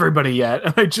met everybody yet,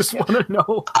 and I just want to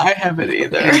know. I haven't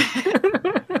either.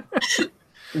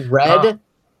 Red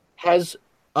has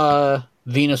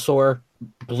Venusaur,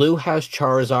 Blue has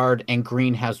Charizard, and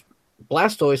Green has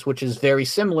Blastoise, which is very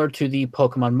similar to the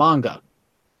Pokemon manga.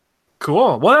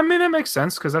 Cool. Well, I mean, it makes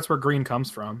sense because that's where Green comes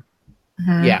from.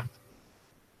 Yeah.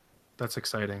 That's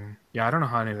exciting. Yeah, I don't know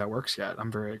how any of that works yet.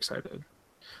 I'm very excited.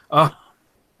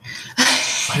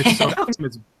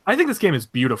 It's I think this game is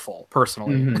beautiful,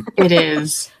 personally. Mhm. It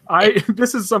is.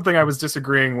 This is something I was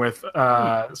disagreeing with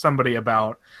somebody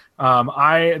about.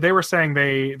 They were saying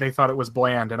they thought it was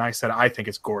bland, and I said I think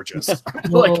it's gorgeous.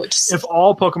 Whoa, Like, if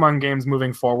all Pokemon games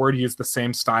moving forward use the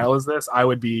same style as this, I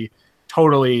would be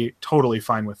totally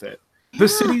fine with it. The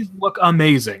cities look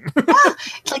amazing.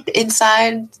 like the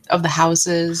inside of the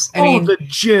houses. I Oh, mean, the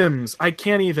gyms! I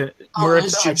can't even. Oh,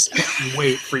 those Marissa, I gyms. can't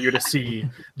wait for you to see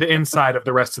the inside of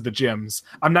the rest of the gyms.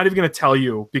 I'm not even going to tell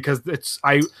you because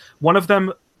one of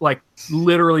them like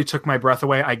literally took my breath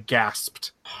away. I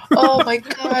gasped. oh my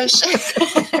gosh.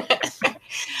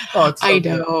 Oh, it's so I good.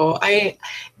 know.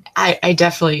 I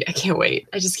definitely I can't wait.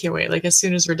 I just can't wait. Like as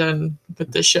soon as we're done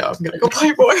with this show, I'm gonna go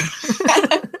play more.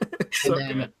 So And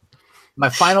then good. my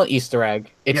final Easter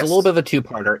egg, it's Yes. a little bit of a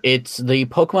two-parter. It's the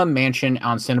Pokemon Mansion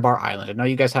on Cinnabar Island. I know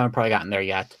you guys haven't probably gotten there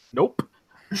yet. Nope.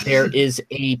 There is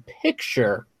a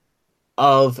picture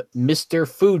of Mr.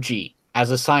 Fuji as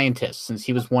a scientist, since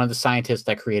he was one of the scientists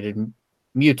that created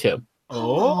Mewtwo.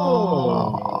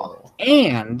 Oh.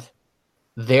 And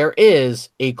there is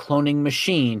a cloning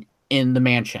machine in the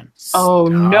mansion. Oh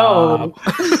no.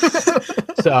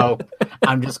 So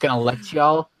I'm just going to let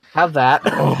y'all have that.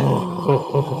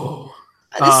 Oh.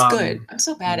 This is good. I'm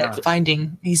so bad yeah. at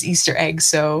finding these Easter eggs,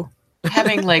 so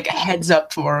having like a heads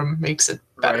up for them makes it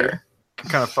better.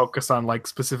 Kind of focus on like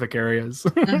specific areas.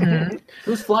 Mhm.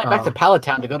 Who's flying back to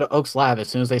Palatown to go to Oaks Lab as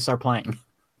soon as they start playing?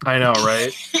 I know,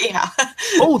 right? Yeah.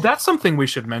 Oh, that's something we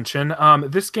should mention.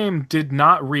 This game did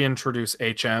not reintroduce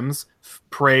HMs.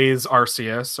 Praise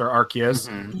Arceus or Arceus.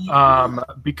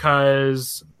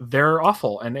 Because they're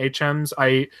awful, and HMs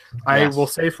I Yes. will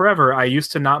say forever, I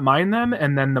used to not mind them,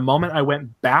 and then the moment I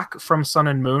went back from Sun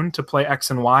and Moon to play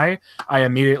X and Y, I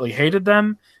immediately hated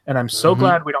them, and I'm so Mhm.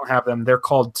 glad we don't have them. They're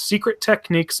called secret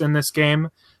techniques in this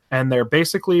game, and they're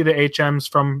basically the HMs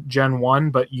from Gen 1,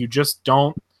 but you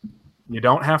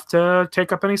don't have to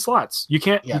take up any slots. You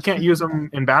can't use them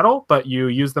in battle, but you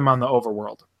use them on the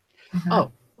overworld.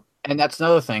 Oh, and that's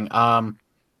another thing.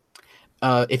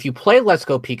 If you play Let's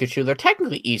Go Pikachu, they're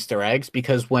technically Easter eggs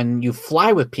because when you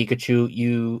fly with Pikachu,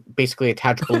 you basically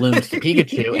attach balloons to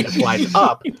Pikachu and it flies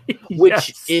up, which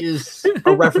Yes. is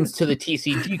a reference to the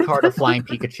TCG card of Flying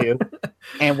Pikachu.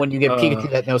 And when you get Pikachu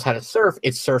that knows how to surf,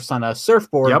 it surfs on a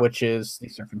surfboard, Yep. which is the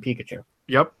Surfing Pikachu.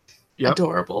 Yep.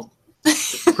 Adorable.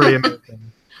 Pretty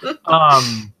amazing.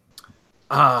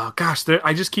 Gosh,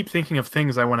 I just keep thinking of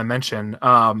things I want to mention.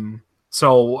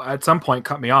 So at some point,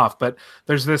 cut me off. But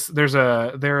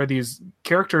there are these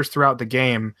characters throughout the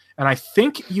game, and I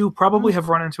think you probably have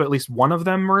run into at least one of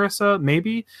them, Marissa,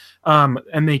 maybe.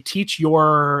 And they teach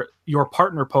your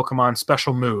partner Pokemon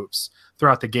special moves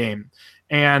throughout the game.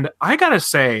 And I gotta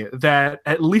say that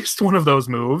at least one of those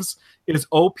moves is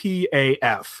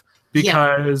OPAF.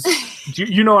 Because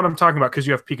you know what I'm talking about because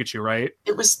you have Pikachu, right?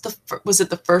 It was was it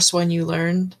the first one you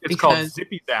learned? It's called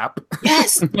Zippy Zap.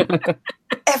 Yes.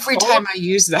 Every time I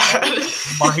use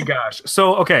that. My gosh.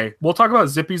 So, okay, we'll talk about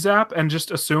Zippy Zap and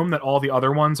just assume that all the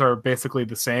other ones are basically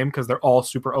the same because they're all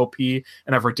super OP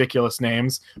and have ridiculous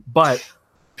names. But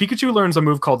Pikachu learns a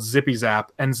move called Zippy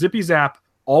Zap, and Zippy Zap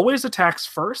always attacks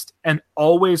first and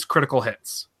always critical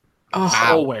hits. Oh,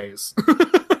 Always.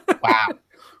 Wow.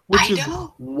 Which I is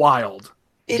know. wild.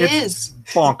 It It's is.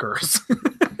 bonkers.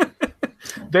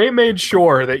 They made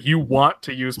sure that you want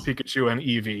to use Pikachu and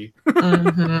Eevee.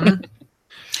 Mhm.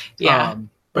 Yeah.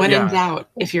 But When yeah, in doubt,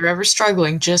 if you're ever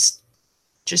struggling, just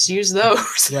use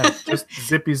those. yeah, just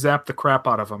Zippy Zap the crap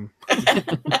out of them.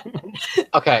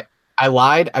 Okay, I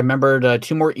lied. I remembered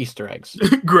 2 more Easter eggs.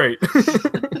 Great.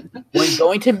 When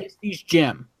going to Misty's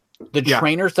gym, the Yeah.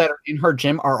 trainers that are in her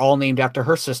gym are all named after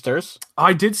her sisters.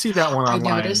 I did see that one I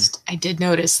online. did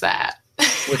notice that.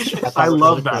 Which thought I was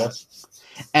love really cool. that.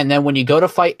 And then when you go to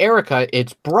fight Erica,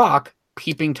 it's Brock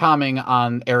peeping Tomming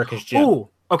on Erica's gym. Oh,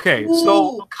 okay.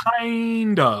 So Ooh.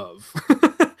 kind of.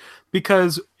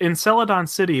 Because in Celadon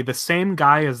City, the same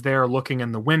guy is there looking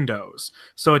in the windows.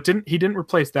 So he didn't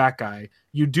replace that guy.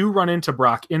 You do run into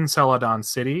Brock in Celadon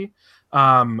City.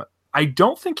 I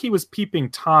don't think he was peeping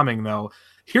Tomming though.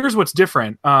 Here's what's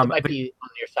different. It might be on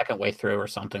your second way through or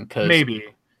something. Cause Maybe.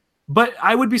 But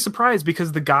I would be surprised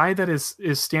because the guy that is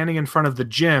standing in front of the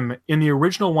gym, in the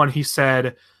original one, he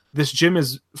said, this gym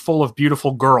is full of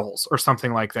beautiful girls or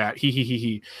something like that.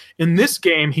 He. In this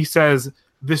game, he says,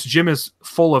 this gym is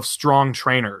full of strong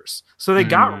trainers. So they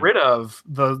got rid of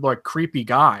the creepy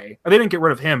guy. They didn't get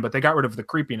rid of him, but they got rid of the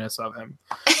creepiness of him.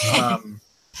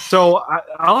 So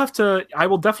I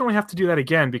will definitely have to do that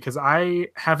again because I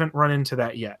haven't run into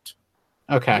that yet.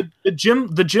 Okay. The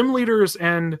gym leaders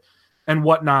and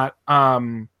whatnot,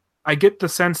 I get the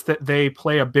sense that they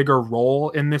play a bigger role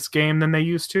in this game than they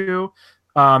used to,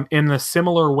 in a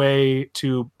similar way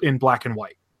to in Black and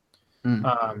White.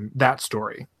 That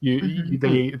story,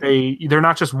 they're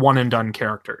not just one and done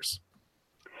characters.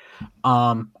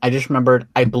 I just remembered.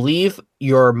 I believe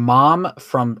your mom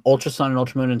from Ultra Sun and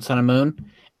Ultra Moon and Sun and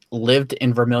Moon lived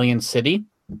in Vermilion City.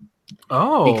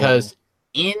 Oh, because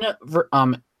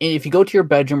if you go to your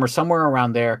bedroom or somewhere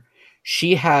around there,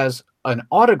 she has an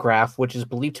autograph, which is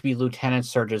believed to be Lieutenant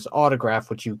Surge's autograph,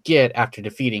 which you get after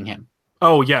defeating him.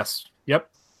 Oh, yes. Yep.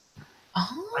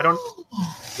 Oh. I don't.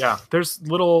 Yeah, there's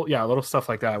little stuff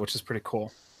like that, which is pretty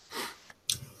cool.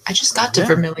 I just got to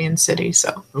Vermilion City,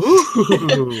 so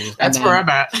Ooh. that's where I'm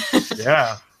at.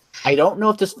 Yeah. I don't know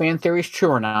if this fan theory is true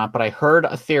or not, but I heard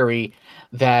a theory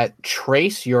that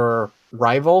Trace, your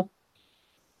rival,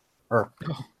 back.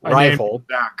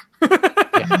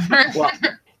 Well,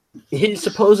 his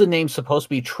supposed name's supposed to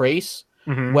be Trace.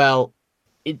 Mm-hmm. Well,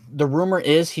 the rumor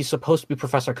is he's supposed to be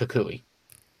Professor Kukui.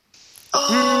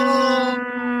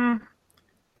 Oh,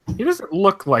 he doesn't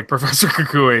look like Professor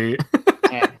Kukui.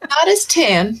 not as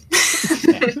tan.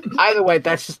 Either way,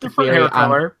 that's just the Different theory. hair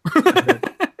color.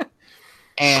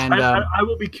 And I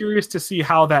will be curious to see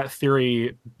how that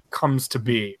theory comes to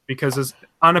be, because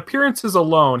on appearances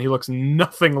alone, he looks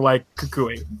nothing like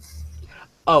Kukui.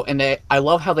 Oh, and I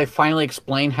love how they finally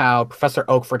explain how Professor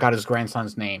Oak forgot his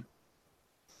grandson's name.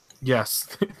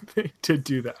 Yes, they did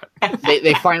do that.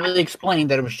 They finally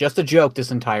explained that it was just a joke this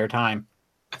entire time.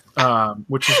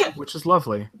 Which is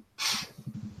lovely.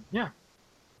 Yeah.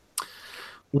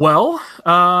 Well,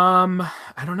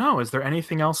 I don't know. Is there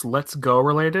anything else Let's Go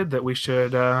related that we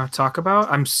should talk about?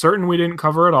 I'm certain we didn't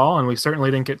cover it all, and we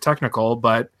certainly didn't get technical,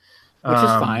 but which is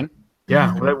fine.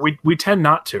 Yeah, we tend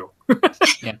not to.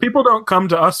 Yeah. People don't come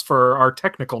to us for our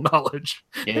technical knowledge.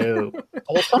 No.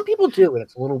 Well, some people do, and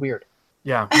it's a little weird.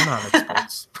 Yeah, we're not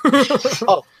experts.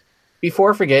 Oh,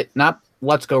 before I forget, not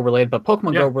Let's Go related, but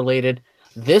Pokemon Go related.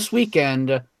 This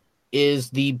weekend is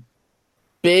the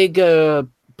big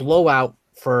blowout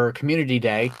for Community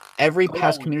Day. Every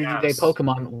past Community Day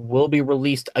Pokemon will be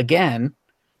released again,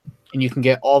 and you can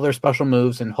get all their special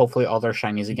moves and hopefully all their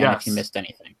shinies again if you missed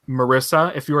anything.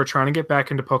 Marissa, if you are trying to get back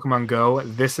into Pokemon Go,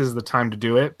 this is the time to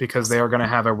do it, because they are going to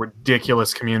have a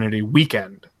ridiculous community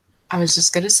weekend. I was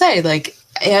just going to say,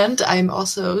 and I'm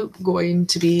also going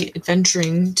to be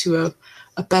adventuring to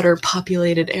a better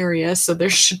populated area, so there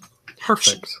should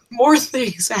Perfect. More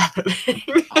things happening.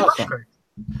 Perfect.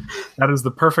 That is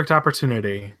the perfect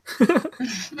opportunity.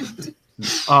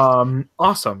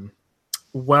 Awesome.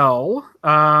 Well, we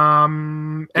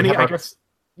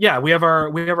have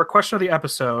our question of the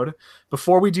episode.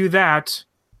 Before we do that,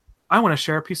 I want to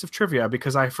share a piece of trivia,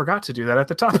 because I forgot to do that at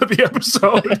the top of the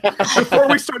episode. Before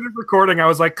we started recording, I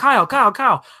was like, Kyle,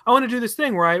 I want to do this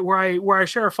thing where I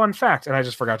share a fun fact, and I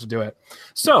just forgot to do it.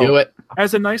 So, do it.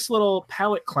 As a nice little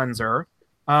palate cleanser,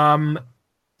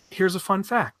 here's a fun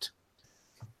fact.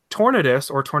 Tornadus,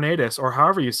 or Tornadus, or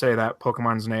however you say that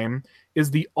Pokemon's name,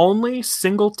 is the only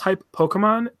single type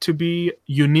Pokemon to be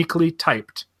uniquely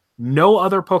typed. No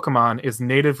other Pokemon is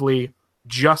natively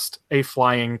just a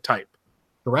flying type.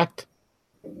 Correct.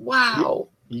 Wow.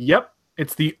 Yep.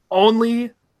 It's the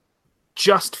only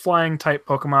just flying type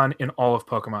Pokemon in all of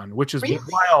Pokemon, which is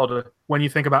wild when you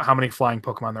think about how many flying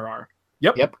Pokemon there are.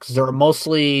 Yep, because they're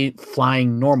mostly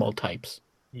flying normal types.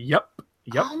 Yep.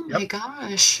 Oh my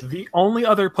gosh. The only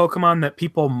other Pokemon that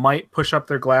people might push up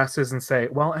their glasses and say,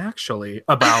 well, actually,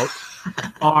 about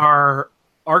are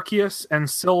Arceus and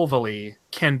Silvally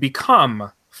can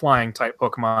become flying type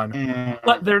Pokemon,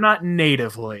 but they're not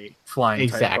natively flying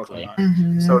type Pokemon.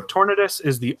 Mm-hmm. So Tornadus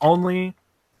is the only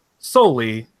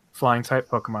solely flying type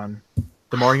Pokemon.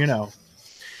 The more you know.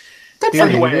 Good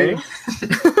anyway.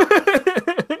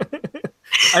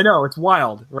 I know, it's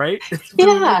wild, right? It's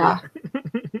yeah.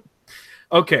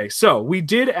 Okay, so we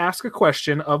did ask a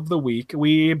question of the week.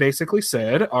 We basically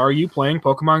said, are you playing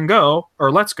Pokemon Go,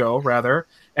 or Let's Go, rather?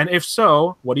 And if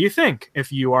so, what do you think?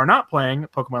 If you are not playing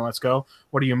Pokemon Let's Go,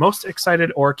 what are you most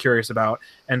excited or curious about?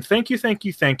 And thank you.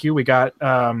 We got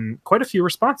quite a few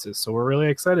responses, so we're really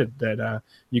excited that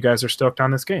you guys are stoked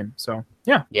on this game. So,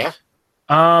 yeah. Yeah.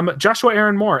 Joshua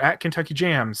Aaron Moore at Kentucky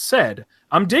Jam said,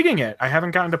 I'm digging it. I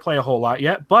haven't gotten to play a whole lot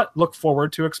yet, but look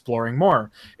forward to exploring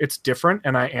more. It's different,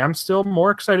 and I am still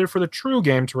more excited for the true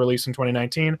game to release in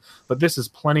 2019, but this is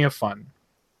plenty of fun.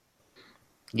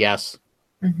 Yes.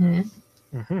 Mm-hmm.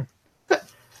 Mm-hmm.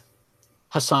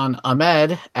 Hassan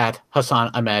Ahmed at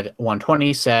Hassan Ahmed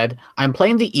 120 said, I'm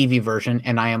playing the Eevee version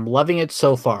and I am loving it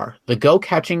so far. The go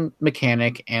catching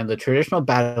mechanic and the traditional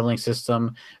battling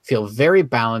system feel very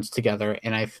balanced together,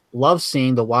 and I love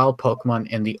seeing the wild Pokemon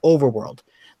in the overworld.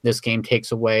 This game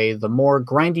takes away the more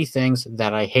grindy things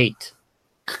that I hate.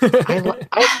 I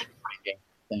like grinding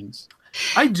things.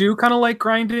 I do kind of like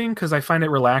grinding because I find it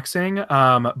relaxing,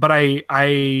 but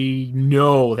I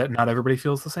know that not everybody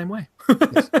feels the same way.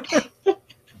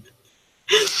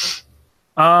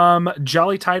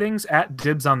 Jolly Tidings at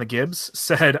Dibs on the Gibbs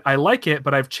said, I like it,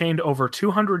 but I've chained over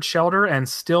 200 Shelter and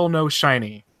still no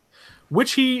shiny.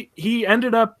 Which he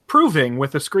ended up proving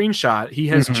with a screenshot. He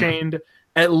has chained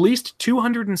at least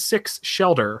 206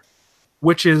 Shelter,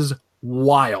 which is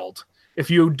wild. If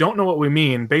you don't know what we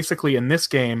mean, basically in this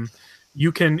game,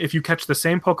 you can, if you catch the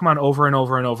same Pokemon over and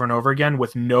over and over and over again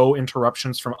with no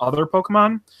interruptions from other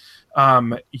Pokemon,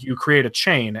 you create a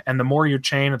chain, and the more you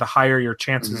chain, the higher your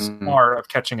chances are of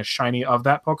catching a shiny of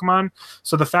that Pokemon.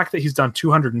 So the fact that he's done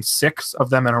 206 of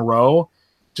them in a row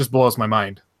just blows my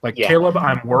mind. Like, Caleb,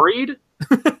 I'm worried.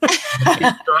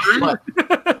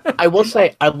 I will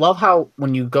say, I love how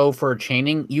when you go for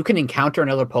chaining, you can encounter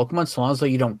another Pokemon so long as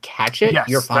you don't catch it,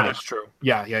 you're fine. That is true.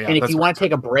 Yeah. And if you want to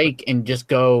take a break and just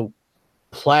go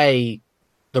play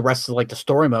the rest of like the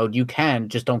story mode, you can,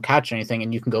 just don't catch anything,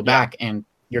 and you can go back and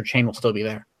your chain will still be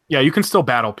there. Yeah, you can still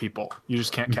battle people. You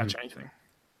just can't catch anything.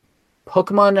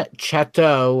 Pokemon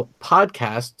Chateau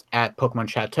podcast at Pokemon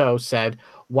Chateau said,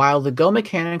 while the Go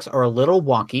mechanics are a little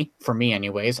wonky, for me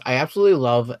anyways, I absolutely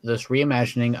love this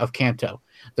reimagining of Kanto.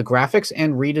 The graphics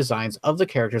and redesigns of the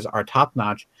characters are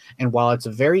top-notch, and while it's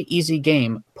a very easy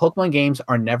game, Pokemon games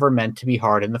are never meant to be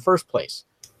hard in the first place.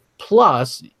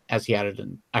 Plus, as he added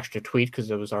an extra tweet because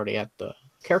it was already at the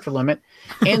character limit,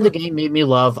 and the game made me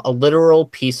love a literal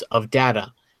piece of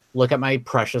data. Look at my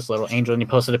precious little angel, and he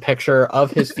posted a picture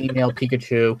of his female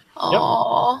Pikachu.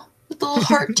 Aww, with the little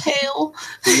heart tail.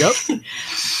 Yep.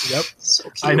 So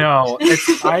cute. I know.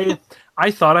 I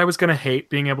thought I was going to hate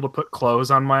being able to put clothes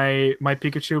on my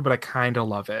Pikachu, but I kind of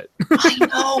love it. I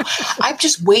know. I'm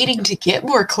just waiting to get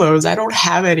more clothes. I don't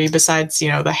have any besides,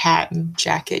 the hat and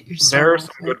jacket. There are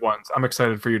some good ones. I'm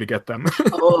excited for you to get them.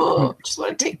 Oh, just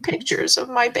want to take pictures of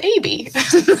my baby.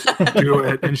 Do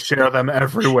it and share them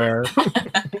everywhere.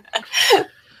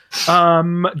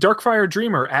 Darkfire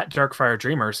Dreamer at Darkfire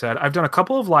Dreamer said, I've done a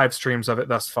couple of live streams of it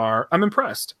thus far. I'm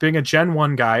impressed. Being a Gen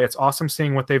 1 guy, it's awesome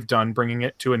seeing what they've done, bringing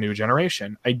it to a new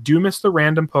generation. I do miss the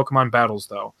random Pokemon battles,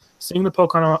 though. Seeing the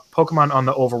Pokemon on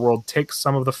the overworld takes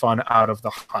some of the fun out of the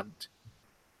hunt.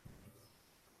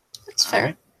 That's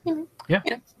fair. Right. Yeah.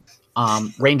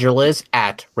 Ranger Liz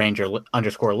at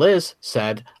Ranger_Liz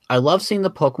said, I love seeing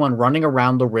the Pokemon running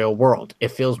around the real world. It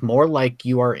feels more like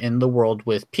you are in the world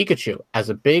with Pikachu. As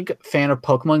a big fan of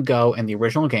Pokemon Go and the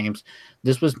original games,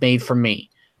 this was made for me.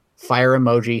 Fire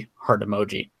emoji, heart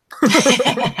emoji.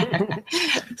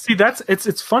 See,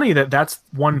 it's funny that's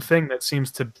one thing that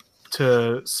seems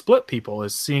to split people,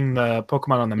 is seeing the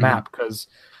Pokemon on the map, because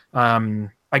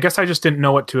I guess I just didn't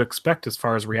know what to expect as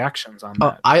far as reactions on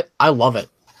that. I love it.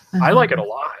 I like it a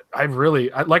lot.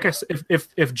 Like I said,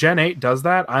 if Gen 8 does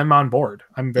that, I'm on board.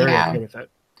 I'm very okay with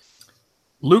it.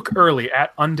 Luke Early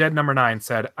at Undead Number 9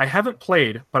 said, I haven't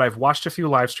played, but I've watched a few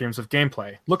live streams of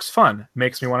gameplay. Looks fun.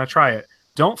 Makes me want to try it.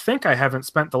 Don't think I haven't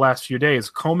spent the last few days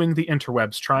combing the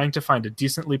interwebs trying to find a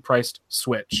decently priced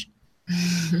Switch.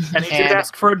 And he did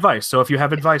ask for advice, so if you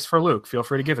have advice for Luke, feel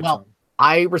free to give it to him.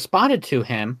 I responded to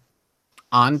him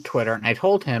on Twitter, and I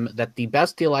told him that the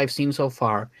best deal I've seen so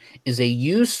far is a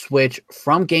used Switch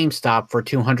from GameStop for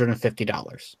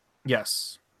 $250.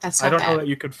 Yes. That's I don't bad. know that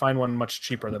you could find one much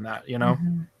cheaper than that,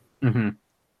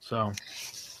 So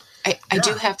I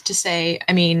do have to say,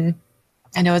 I mean,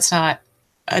 I know it's not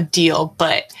a deal,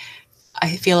 but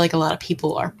I feel like a lot of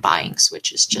people are buying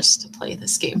Switches just to play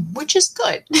this game, which is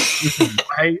good.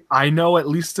 I know at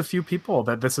least a few people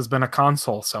that this has been a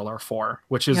console seller for,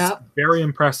 which is very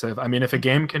impressive. I mean, if a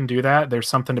game can do that, there's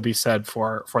something to be said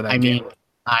for that game. I mean,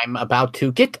 I'm about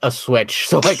to get a Switch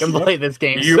so I can play this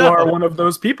game. You are one of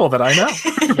those people that I know.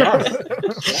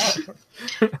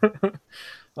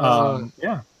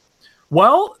 Yeah.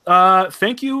 Well,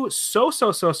 thank you so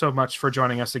much for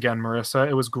joining us again, Marissa.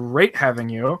 It was great having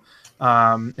you.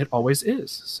 It always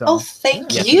is. So.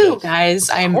 Thank you, guys.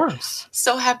 I'm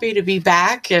so happy to be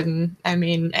back. And I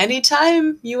mean,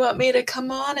 anytime you want me to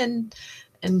come on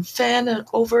and fan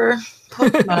over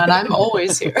Pokemon, I'm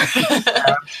always here.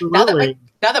 Absolutely.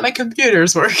 Now that my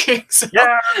computer's working. So.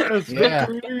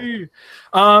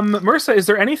 Marissa, is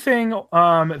there anything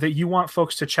that you want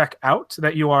folks to check out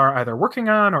that you are either working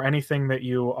on, or anything that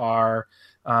you are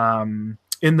in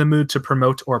the mood to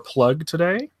promote or plug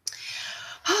today?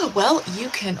 Oh, well, you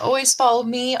can always follow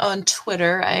me on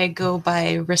Twitter. I go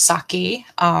by Risaki.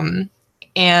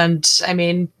 And I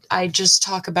mean, I just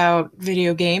talk about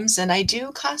video games and I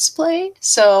do cosplay.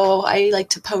 So I like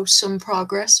to post some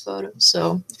progress photos.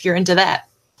 So if you're into that,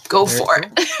 go Very for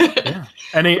cool. it. Yeah.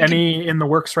 Any in the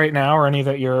works right now, or any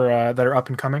that you're that are up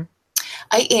and coming?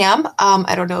 I am.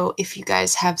 I don't know if you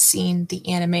guys have seen the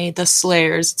anime The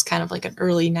Slayers. It's kind of like an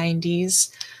early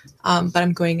 90s. But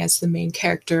I'm going as the main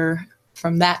character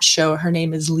from that show. Her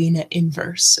name is Lena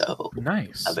Inverse. So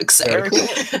Nice. I'm excited.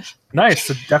 Nice.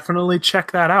 So definitely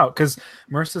check that out, because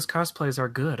Marissa's cosplays are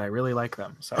good. I really like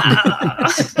them. So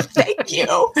Thank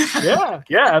you. yeah,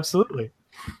 absolutely.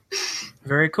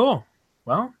 Very cool.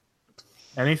 Well,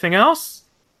 anything else?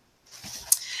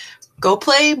 Go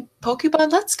play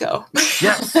Pokemon Let's Go.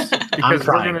 Yes, because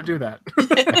we're going to do that.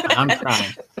 I'm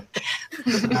crying.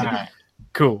 All right.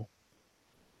 Cool.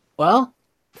 Well,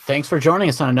 thanks for joining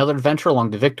us on another adventure along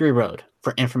the Victory Road.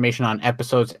 For information on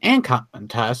episodes and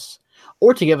contests,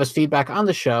 or to give us feedback on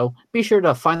the show, be sure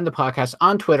to find the podcast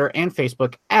on Twitter and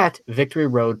Facebook at Victory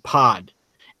Road Pod.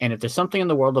 And if there's something in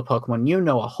the world of Pokemon you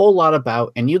know a whole lot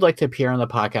about and you'd like to appear on the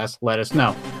podcast, let us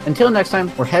know. Until next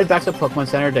time, we're headed back to Pokemon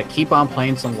Center to keep on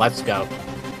playing some Let's Go.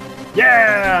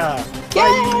 Yeah!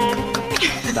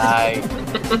 Yay! Bye.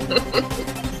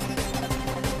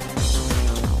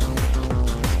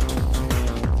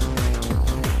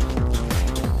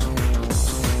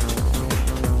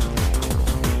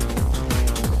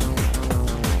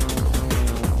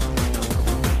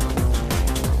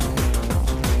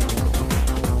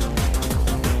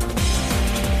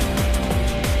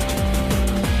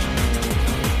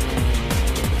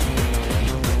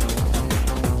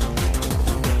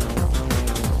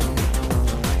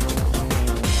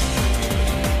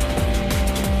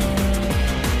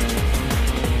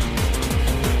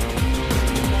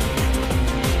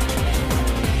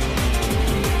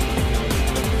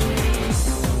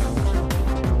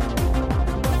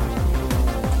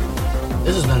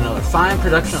 This has been another fine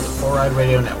production of the 4Ride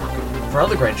Radio Network. For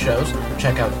other great shows,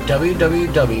 check out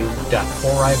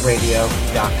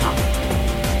www.4rideradio.com.